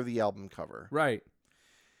picture of the album cover. Right.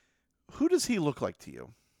 Who does he look like to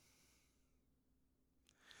you?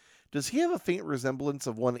 Does he have a faint resemblance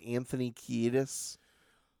of one Anthony Kiedis?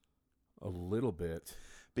 A little bit.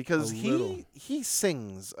 Because he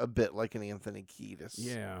sings a bit like an Anthony Kiedis.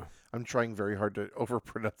 Yeah. I'm trying very hard to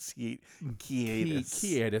overpronunciate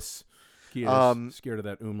Kiedis. Kiedis. Scared of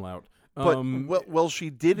that umlaut. But well, she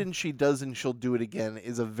did and she does and she'll do it again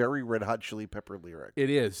is a very Red Hot Chili Pepper lyric. It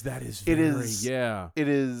is. That is It very, is. yeah. It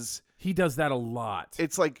is. He does that a lot.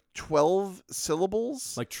 It's like 12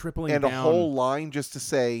 syllables. Like tripling and down. And a whole line just to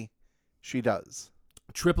say she does.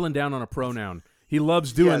 Tripling down on a pronoun. He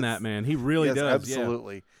loves doing that, man. He really does.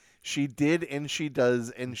 Absolutely. Yeah. She did and she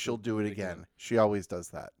does and she'll do it again. She always does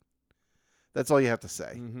that. That's all you have to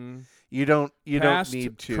say. Mm-hmm. You don't Past,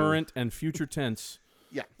 need to. Current, and future tense.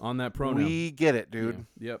 Yeah. On that pronoun. We get it, dude.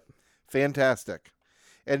 Yeah. Yep. Fantastic.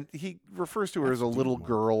 And he refers to her as a little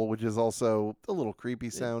girl, which is also a little creepy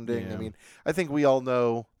sounding. Yeah. I mean, I think we all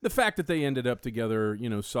know. The fact that they ended up together,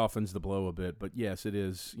 softens the blow a bit. But yes, it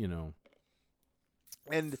is,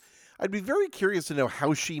 And I'd be very curious to know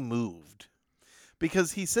how she moved.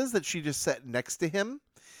 Because he says that she just sat next to him.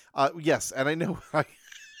 Yes, and I know.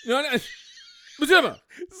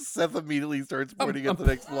 Seth immediately starts pointing at the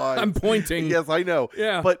next line. I'm pointing. Yes, I know.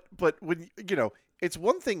 Yeah. But when it's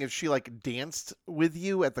one thing if she like danced with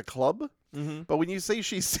you at the club, but when you say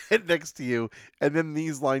she sat next to you, and then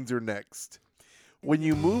these lines are next. When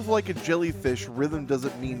you move like a jellyfish, rhythm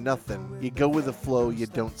doesn't mean nothing. You go with the flow, you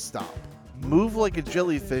don't stop. Move like a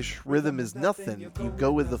jellyfish, rhythm is nothing. You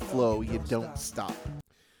go with the flow, you don't stop.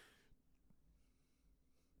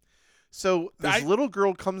 So this little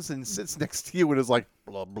girl comes and sits next to you and is like,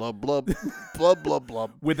 blah, blah, blah, blah, blah, blah.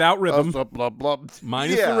 Without rhythm. Blah, blah, blah.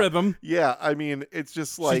 Minus the rhythm. Yeah, I mean, it's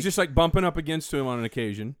just like... She's just like bumping up against him on an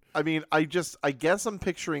occasion. I mean, I guess I'm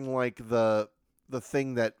picturing like the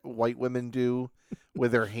thing that white women do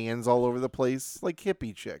with their hands all over the place, like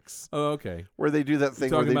hippie chicks. Oh, okay. Where they do that thing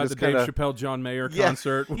You're where they about just the kind of... Dave Chappelle, John Mayer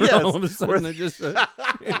concert. Where yes. all of a sudden they just...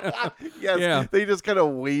 They just kind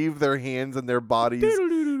of wave their hands and their bodies.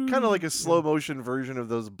 Kind of like a slow motion version of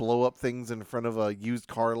those blow up things in front of a used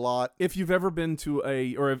car lot. If you've ever been to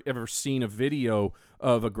or have ever seen a video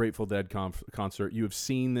of a Grateful Dead concert, you have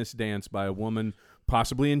seen this dance by a woman,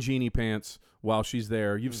 possibly in genie pants, while she's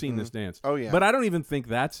there. You've seen this dance. Oh, yeah. But I don't even think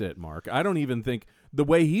that's it, Mark. I don't even think the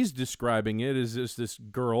way he's describing it is this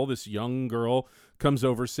girl, this young girl, comes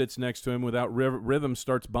over, sits next to him without rhythm,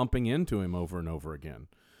 starts bumping into him over and over again.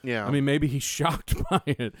 Yeah. I mean, maybe he's shocked by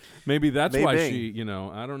it. Maybe that's why she,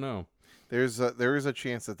 I don't know. There is a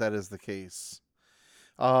chance that is the case.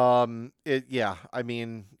 Yeah, I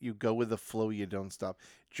mean, you go with the flow, you don't stop.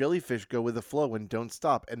 Jellyfish go with the flow and don't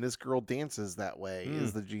stop, and this girl dances that way.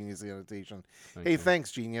 Is the genius annotation? Thank Hey, you.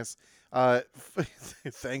 thanks, genius.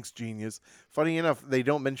 Thanks, genius. Funny enough, they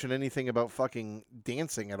don't mention anything about fucking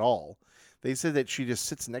dancing at all. They said that she just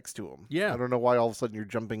sits next to him. Yeah. I don't know why all of a sudden you're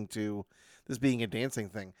jumping to this being a dancing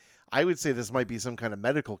thing. I would say this might be some kind of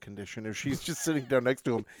medical condition if she's just sitting down next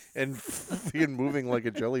to him and moving like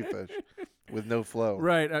a jellyfish with no flow.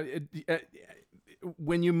 Right.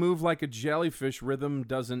 When you move like a jellyfish, rhythm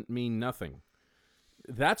doesn't mean nothing.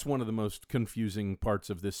 That's one of the most confusing parts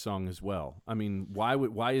of this song as well. I mean,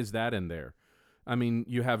 why is that in there? I mean,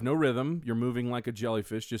 you have no rhythm. You're moving like a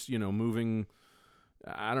jellyfish, just, moving,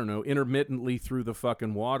 I don't know, intermittently through the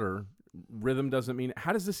fucking water. Rhythm doesn't mean...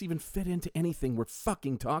 How does this even fit into anything we're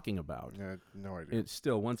fucking talking about? No idea. It's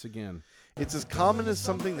still, once again... It's as common as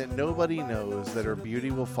something that nobody knows, that her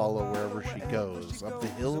beauty will follow wherever she goes, up the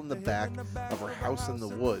hill in the back of her house in the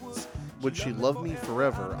woods. Would she love me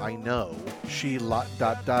forever? I know. She la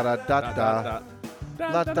da da da da da.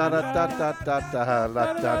 La da da da da da da.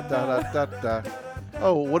 La da da da da da.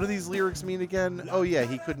 Oh, what do these lyrics mean again? Oh yeah,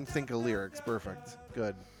 he couldn't think of lyrics. Perfect.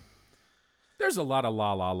 Good. There's a lot of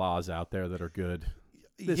la la la's out there that are good.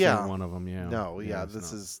 This yeah. ain't one of them. Yeah. No. Yeah.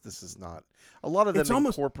 it's This is not. A lot of them It's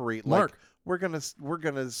almost- incorporate Mark. like we're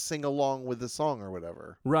gonna sing along with the song or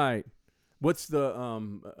whatever. Right. What's the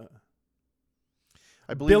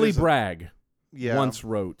I believe Billy there's a- Bragg yeah. once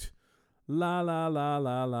wrote, "La la la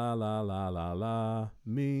la la la la la la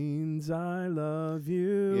means I love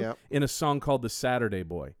you." Yeah. In a song called "The Saturday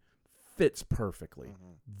Boy," fits perfectly.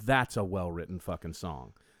 Mm-hmm. That's a well-written fucking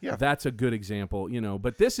song. Yeah. That's a good example,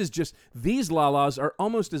 But this is just these la-las are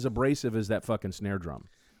almost as abrasive as that fucking snare drum.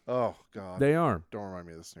 Oh God. They are. Don't remind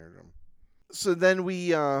me of the snare drum. So then we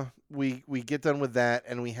get done with that,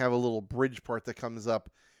 and we have a little bridge part that comes up,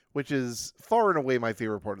 which is far and away my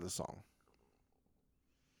favorite part of the song.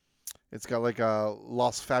 It's got like a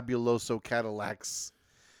Los Fabuloso Cadillacs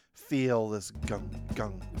feel. This gung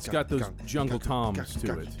gung. It's got those jungle toms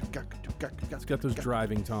to it. It's got those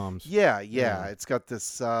driving toms. Yeah. Yeah. It's got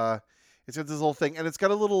this. It's got this whole thing, and it's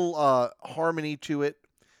got a little harmony to it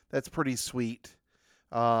that's pretty sweet.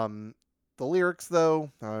 The lyrics, though,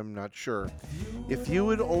 I'm not sure. If you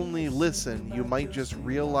would only listen, you might just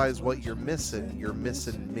realize what you're missing. You're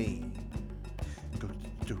missing me.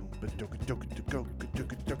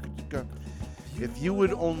 If you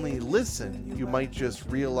would only listen, you might just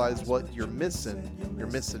realize what you're missing. You're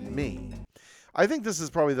missing me. I think this is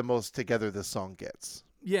probably the most together this song gets.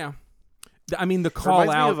 Yeah. I mean, the call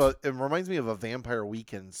out. It reminds me of a Vampire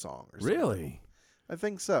Weekend song or something. Really? I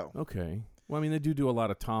think so. Okay. Well, I mean, they do a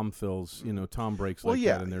lot of tom fills, tom breaks like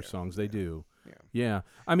that in their songs. They do. Yeah.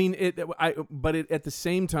 I mean, but at the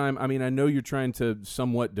same time, I mean, I know you're trying to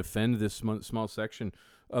somewhat defend this small section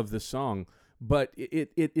of the song, but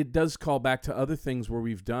it does call back to other things where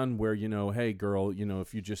we've done where, hey, girl,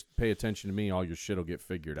 if you just pay attention to me, all your shit will get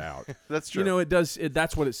figured out. That's true. It does.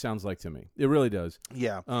 That's what it sounds like to me. It really does.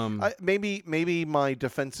 Yeah. Maybe my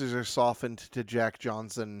defenses are softened to Jack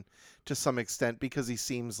Johnson to some extent because he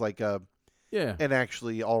seems like an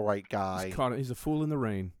actually all right guy. He's a fool in the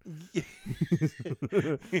rain.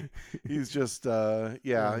 He's just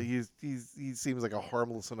he seems like a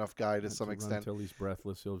harmless enough guy to some extent. Until he's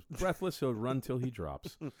breathless, he'll run till he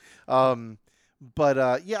drops. But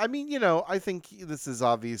I mean, I think this is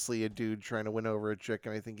obviously a dude trying to win over a chick,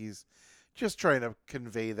 and I think he's just trying to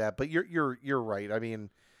convey that. But you're right. I mean,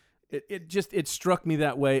 it struck me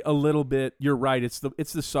that way a little bit. You're right. It's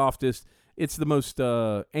the softest. It's the most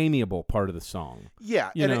amiable part of the song.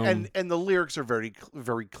 Yeah, and the lyrics are very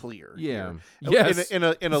very clear. Yeah. Here. Yes. In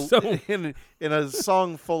a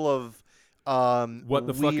song full of what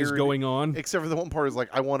the fuck is going on? Except for the one part is like,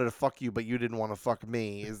 I wanted to fuck you, but you didn't want to fuck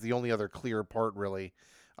me. Is the only other clear part really.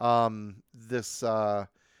 This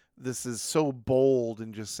is so bold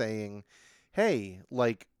and just saying, hey,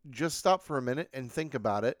 like, just stop for a minute and think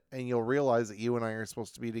about it, and you'll realize that you and I are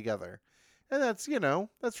supposed to be together. And that's,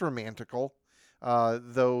 that's romantical,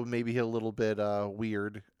 though maybe a little bit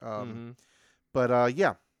weird. But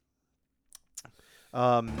yeah.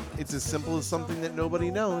 It's as simple as something that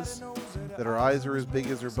nobody knows, that her eyes are as big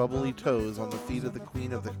as her bubbly toes on the feet of the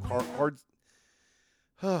queen of the cards.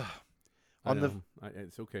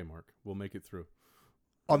 It's okay, Mark. We'll make it through.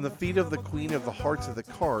 On the feet of the queen of the hearts of the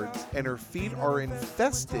cards, and her feet are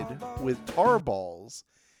infested with tar balls.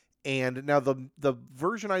 And now the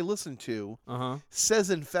version I listened to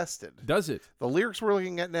says infested. Does it? The lyrics we're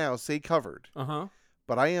looking at now say covered.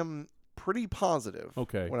 But I am pretty positive.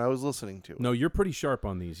 Okay. When I was listening to it. No, you're pretty sharp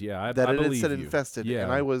on these. Yeah, I that believe it said you. infested. Yeah.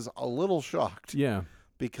 And I was a little shocked. Yeah.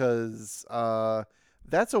 because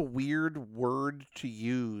that's a weird word to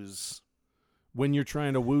use. When you're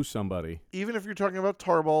trying to woo somebody. Even if you're talking about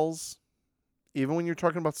tar balls, even when you're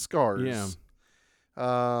talking about scars.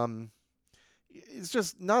 Yeah. It's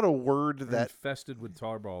just not a word that... Infested with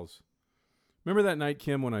tar balls. Remember that night,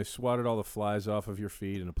 Kim, when I swatted all the flies off of your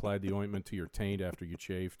feet and applied the ointment to your taint after you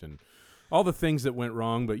chafed and all the things that went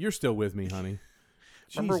wrong, but you're still with me, honey.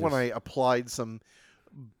 Remember when I applied some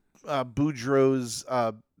Boudreaux's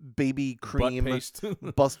baby cream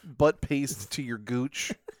butt paste to your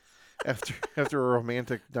gooch after a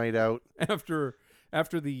romantic night out? After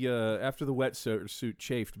the wetsuit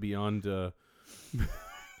chafed beyond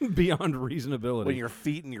beyond reasonability. When your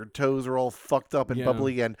feet and your toes are all fucked up and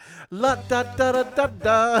bubbly and la da da da da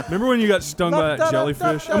da. Remember when you got stung by that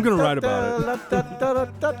jellyfish? I'm gonna write about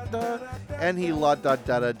it. And he la da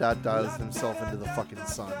da da da da's himself into the fucking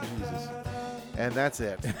sun. Jesus. And that's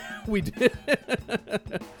it. We did.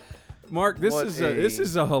 Mark, this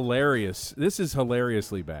is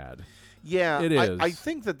hilariously bad. Yeah, it is. I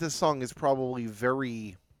think that this song is probably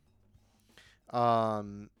very. I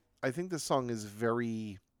think this song is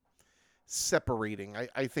very separating.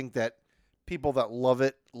 I think that people that love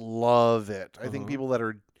it. I think people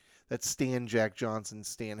that stan Jack Johnson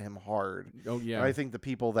stan him hard. Oh yeah. And I think the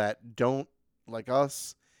people that don't, like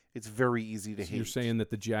us, it's very easy to hate. You're saying that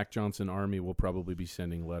the Jack Johnson army will probably be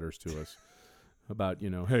sending letters to us about, hey,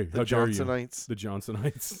 the how dare you? Johnsonites. The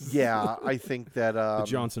Johnsonites. Yeah, I think that the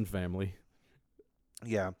Johnson family.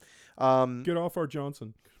 Yeah. Get off our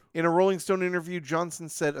Johnson. In a Rolling Stone interview, Johnson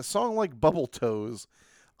said, "A song like Bubble Toes,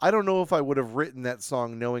 I don't know if I would have written that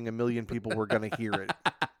song knowing a million people were going to hear it.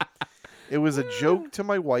 It was a joke to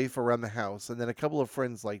my wife around the house, and then a couple of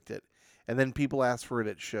friends liked it, and then people asked for it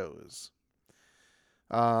at shows."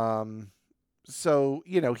 So,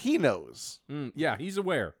 he knows. Yeah, he's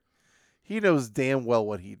aware. He knows damn well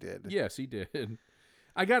what he did. Yes, he did.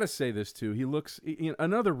 I got to say this, too. He looks...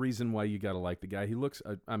 another reason why you got to like the guy, he looks,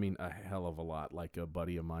 a hell of a lot like a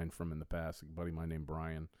buddy of mine from in the past, a buddy of mine named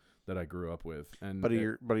Brian that I grew up with. And buddy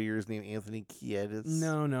of yours named Anthony Kiedis?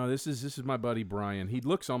 No, this is my buddy Brian. He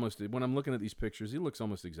looks almost... When I'm looking at these pictures, he looks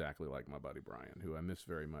almost exactly like my buddy Brian, who I miss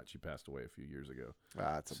very much. He passed away a few years ago.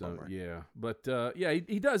 That's a bummer. Yeah. But,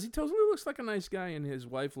 he does. He totally looks like a nice guy, and his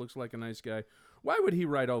wife looks like a nice guy. Why would he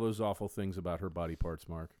write all those awful things about her body parts,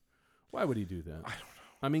 Mark? Why would he do that? I don't know.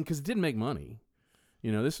 I mean, because it didn't make money.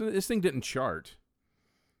 This thing didn't chart.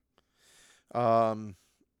 The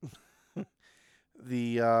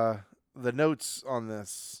notes on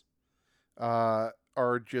this are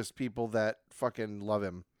just people that fucking love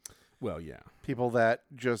him. Well, yeah. People that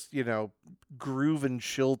just, groove and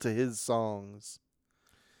chill to his songs.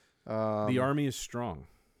 The army is strong.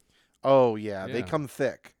 Oh, yeah. They come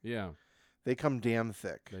thick. Yeah. They come damn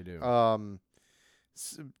thick. They do.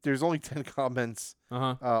 There's only 10 comments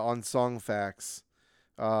on Song Facts.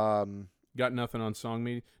 Got nothing on Song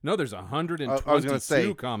Meeting? No, there's 122 I was gonna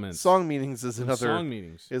say, comments. Song Meetings is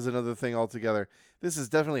another thing altogether. This is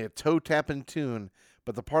definitely a toe-tapping tune,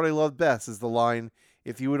 but the part I love best is the line,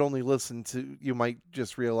 "If you would only listen to, you might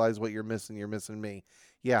just realize what you're missing. You're missing me."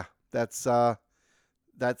 Yeah, that's my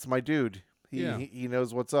dude. He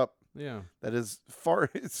knows what's up. Yeah. That is far.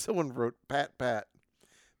 Someone wrote, Pat.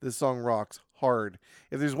 This song rocks hard.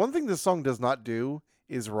 If there's one thing this song does not do,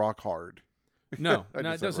 is rock hard. No, it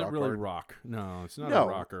doesn't really hard. Rock. No, it's not a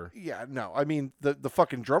rocker. Yeah, no. I mean, the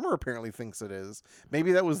fucking drummer apparently thinks it is.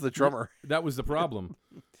 Maybe that was the drummer. That was the problem.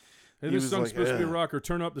 Hey, this song's supposed to be a rocker.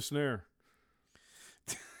 Turn up the snare.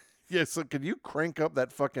 Yeah, so can you crank up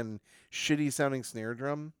that fucking shitty sounding snare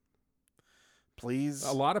drum? Please?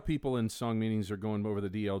 A lot of people in Song Meetings are going over the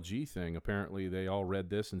DLG thing. Apparently, they all read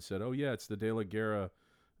this and said, "Oh yeah, it's the De La Guerra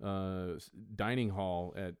dining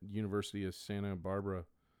hall at University of Santa Barbara."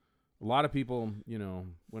 A lot of people,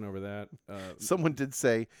 went over that. Someone did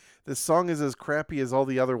say, "This song is as crappy as all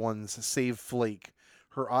the other ones, save Flake.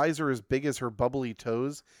 Her eyes are as big as her bubbly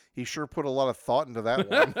toes. He sure put a lot of thought into that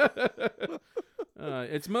one."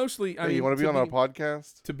 It's mostly... Hey, you want to be on our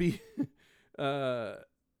podcast? To be...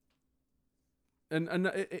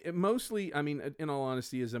 it mostly, I mean, in all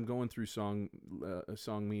honesty, as I'm going through song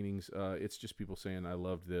meetings, it's just people saying, "I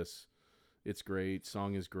loved this. It's great.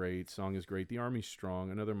 Song is great. Song is great. The Army's strong.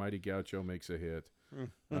 Another Mighty Gaucho makes a hit.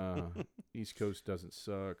 East Coast doesn't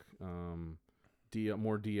suck.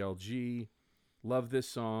 More DLG. Love this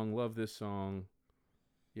song. Love this song."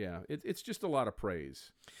 Yeah, it's just a lot of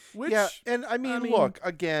praise. Which, yeah, and I mean, look,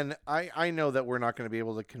 again, I know that we're not going to be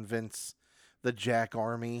able to convince the Jack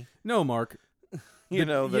Army. No, Mark. We're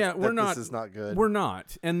not. This is not good. We're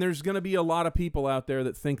not. And there's going to be a lot of people out there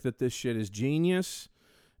that think that this shit is genius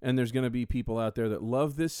and there's going to be people out there that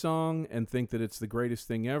love this song and think that it's the greatest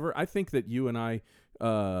thing ever. I think that you and I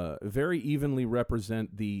very evenly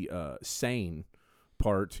represent the sane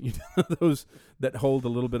part, those that hold a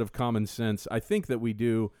little bit of common sense. I think that we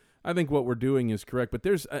do. I think what we're doing is correct. But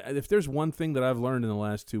if there's one thing that I've learned in the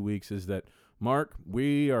last 2 weeks is that, Mark,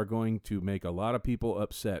 we are going to make a lot of people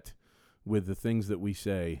upset with the things that we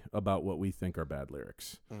say about what we think are bad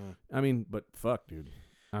lyrics. I mean, but fuck, dude.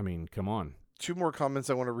 I mean, come on. 2 more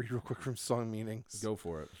comments I want to read real quick from Song Meanings. Go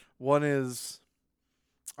for it. One is,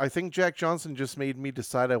 I think Jack Johnson just made me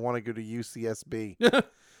decide I want to go to UCSB.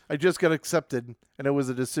 I just got accepted, and it was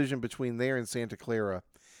a decision between there and Santa Clara.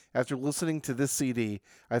 After listening to this CD,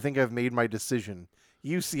 I think I've made my decision.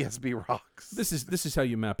 UCSB rocks. This is how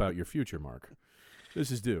you map out your future, Mark.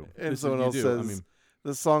 This is due. And this someone is, else do. says, I mean,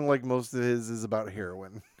 the song, like most of his, is about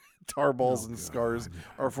heroin. Tar balls and God. scars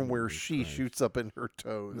are from where Jesus she Christ. shoots up in her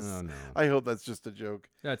toes. No. I hope that's just a joke.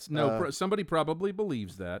 That's somebody probably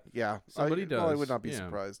believes that. Yeah. Somebody does. Well, I would not be Yeah.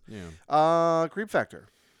 surprised. Yeah. Creep Factor.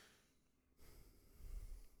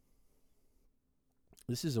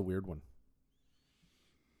 This is a weird one.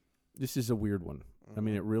 I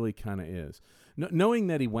mean, it really kind of is. Knowing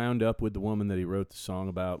that he wound up with the woman that he wrote the song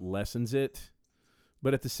about lessens it.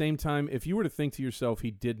 But at the same time, if you were to think to yourself, he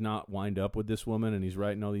did not wind up with this woman, and he's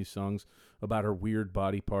writing all these songs about her weird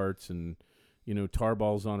body parts and, tar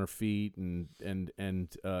balls on her feet, and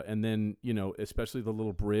then, especially the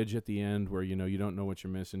little bridge at the end where, you don't know what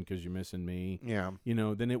you're missing because you're missing me. Yeah.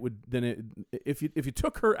 If you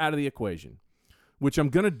took her out of the equation, which I'm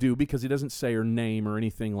going to do because he doesn't say her name or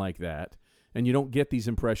anything like that, and you don't get these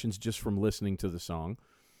impressions just from listening to the song,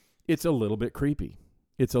 it's a little bit creepy.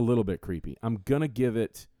 I'm going to give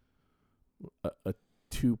it a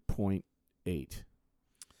 2.8.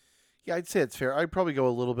 Yeah, I'd say it's fair. I'd probably go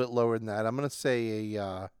a little bit lower than that. I'm going to say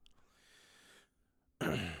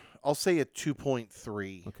I'll say a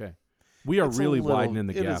 2.3. Okay. We are really widening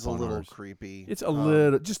the gap on It is a little ours. creepy. It's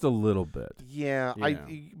just a little bit. Yeah, Yeah.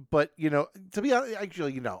 But to be honest,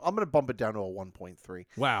 actually, I'm going to bump it down to a 1.3.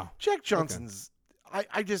 Wow. Jack Johnson's,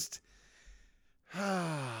 I just.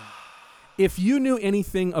 If you knew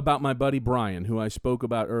anything about my buddy Brian, who I spoke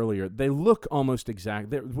about earlier, they look almost exact.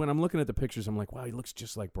 When I'm looking at the pictures, I'm like, wow, he looks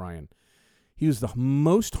just like Brian. He was the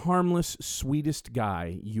most harmless, sweetest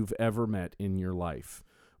guy you've ever met in your life.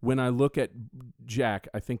 When I look at Jack,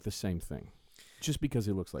 I think the same thing, just because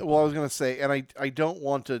he looks like. Well, I was going to say, and I don't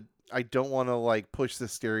want to like push the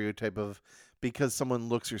stereotype of because someone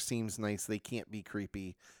looks or seems nice, they can't be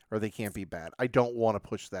creepy or they can't be bad. I don't want to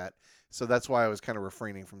push that. So that's why I was kind of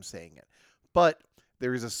refraining from saying it. But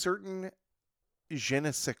there is a certain je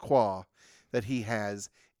ne sais quoi that he has,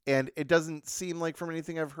 and it doesn't seem like from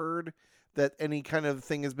anything I've heard that any kind of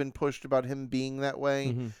thing has been pushed about him being that way.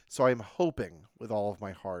 Mm-hmm. So I'm hoping with all of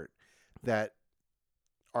my heart that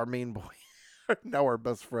our main boy, now our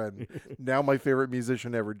best friend, now my favorite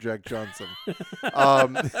musician ever, Jack Johnson,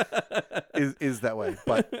 is that way.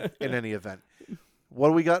 But in any event, what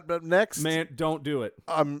do we got up next? Man, don't do it.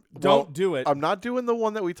 Don't do it. I'm not doing the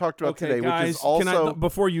one that we talked about today, guys, which is also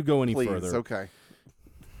before you go any please, further. okay.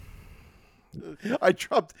 I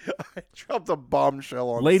dropped a bombshell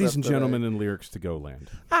on Ladies Seth and today. gentlemen in Lyrics to Go Land.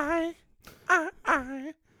 I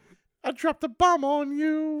dropped a bomb on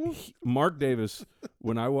you. Mark Davis,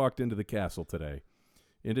 when I walked into the castle today,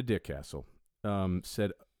 into Dick Castle,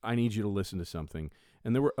 said, "I need you to listen to something."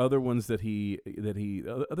 And there were other ones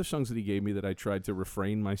other songs that he gave me that I tried to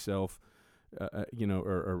refrain myself,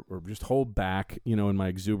 or just hold back, in my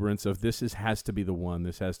exuberance of has to be the one.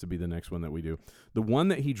 This has to be the next one that we do. The one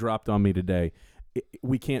that he dropped on me today,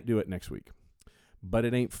 we can't do it next week, but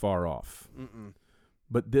it ain't far off. Mm-mm.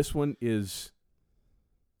 But this one is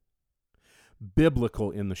biblical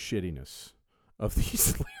in the shittiness of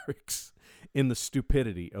these lyrics, in the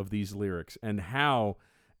stupidity of these lyrics, and how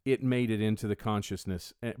it made it into the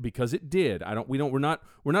consciousness, because it did. We're not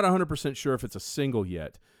 100% sure if it's a single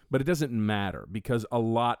yet, but it doesn't matter because a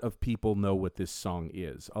lot of people know what this song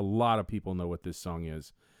is. A lot of people know what this song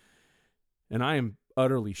is, and I am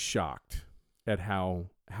utterly shocked at how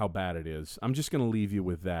bad it is. I'm just going to leave you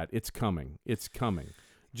with that. It's coming. It's coming.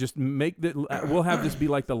 Just we'll have this be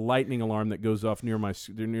like the lightning alarm that goes off near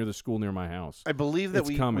the school near my house. I believe that It's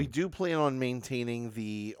we do plan on maintaining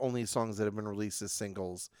the only songs that have been released as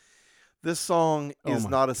singles. This song is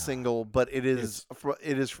not a single, but it is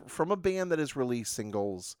from a band that has released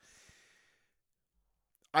singles.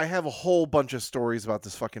 I have a whole bunch of stories about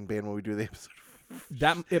this fucking band when we do the episode.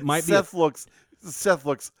 That it might Seth looks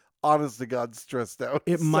honest to God, stressed out.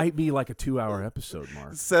 It might be like a 2-hour episode,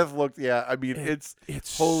 Mark. Seth looked, yeah, I mean, it's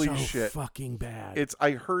holy so shit. fucking bad.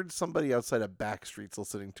 I heard somebody outside of Backstreets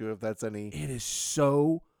listening to it, if that's any. It is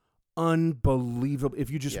so unbelievable. If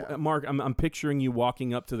you just, Mark, I'm picturing you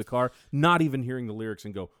walking up to the car, not even hearing the lyrics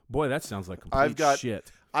and go, boy, that sounds like complete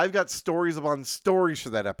shit. I've got stories upon stories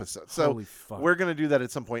for that episode. So Holy fuck. we're going to do that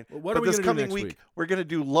at some point. What are we this gonna do coming next week? We're going to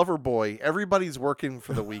do Loverboy. Everybody's working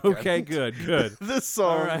for the weekend. Okay, good. This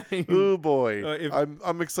song, All right. oh boy.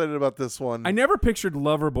 I'm excited about this one. I never pictured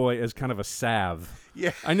Loverboy as kind of a salve.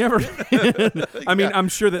 Yeah. I never. I mean, I'm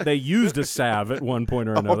sure that they used a salve at one point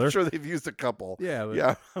or another. I'm sure they've used a couple. Yeah.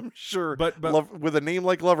 Yeah, I'm sure. But with a name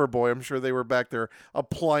like Loverboy, I'm sure they were back there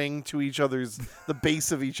applying to each other's, the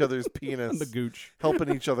base of each other's penis. the gooch.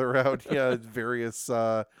 Helping each other out. Yeah, various,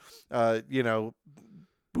 boofing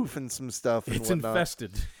some stuff and It's whatnot.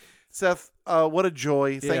 infested. Seth, what a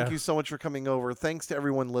joy. Thank Yeah. you so much for coming over. Thanks to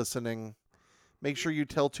everyone listening. Make sure you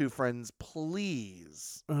tell 2 friends,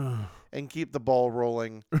 please, and keep the ball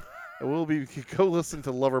rolling. And go listen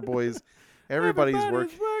to Loverboys. Everybody's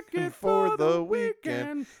working for the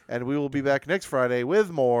weekend. And we will be back next Friday with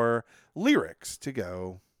more lyrics to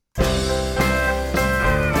go.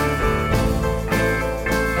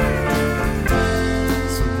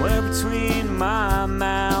 Somewhere between my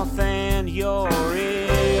mouth and your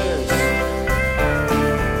ears,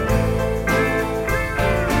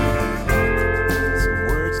 some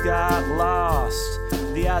words got lost,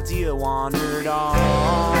 the idea wandered off.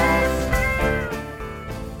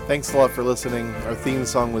 Thanks a lot for listening. Our theme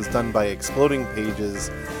song was done by Exploding Pages.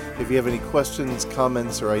 If you have any questions,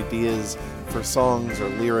 comments, or ideas for songs or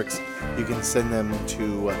lyrics, you can send them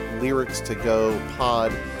to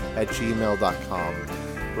lyricstogopod@gmail.com.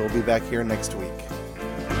 We'll be back here next week.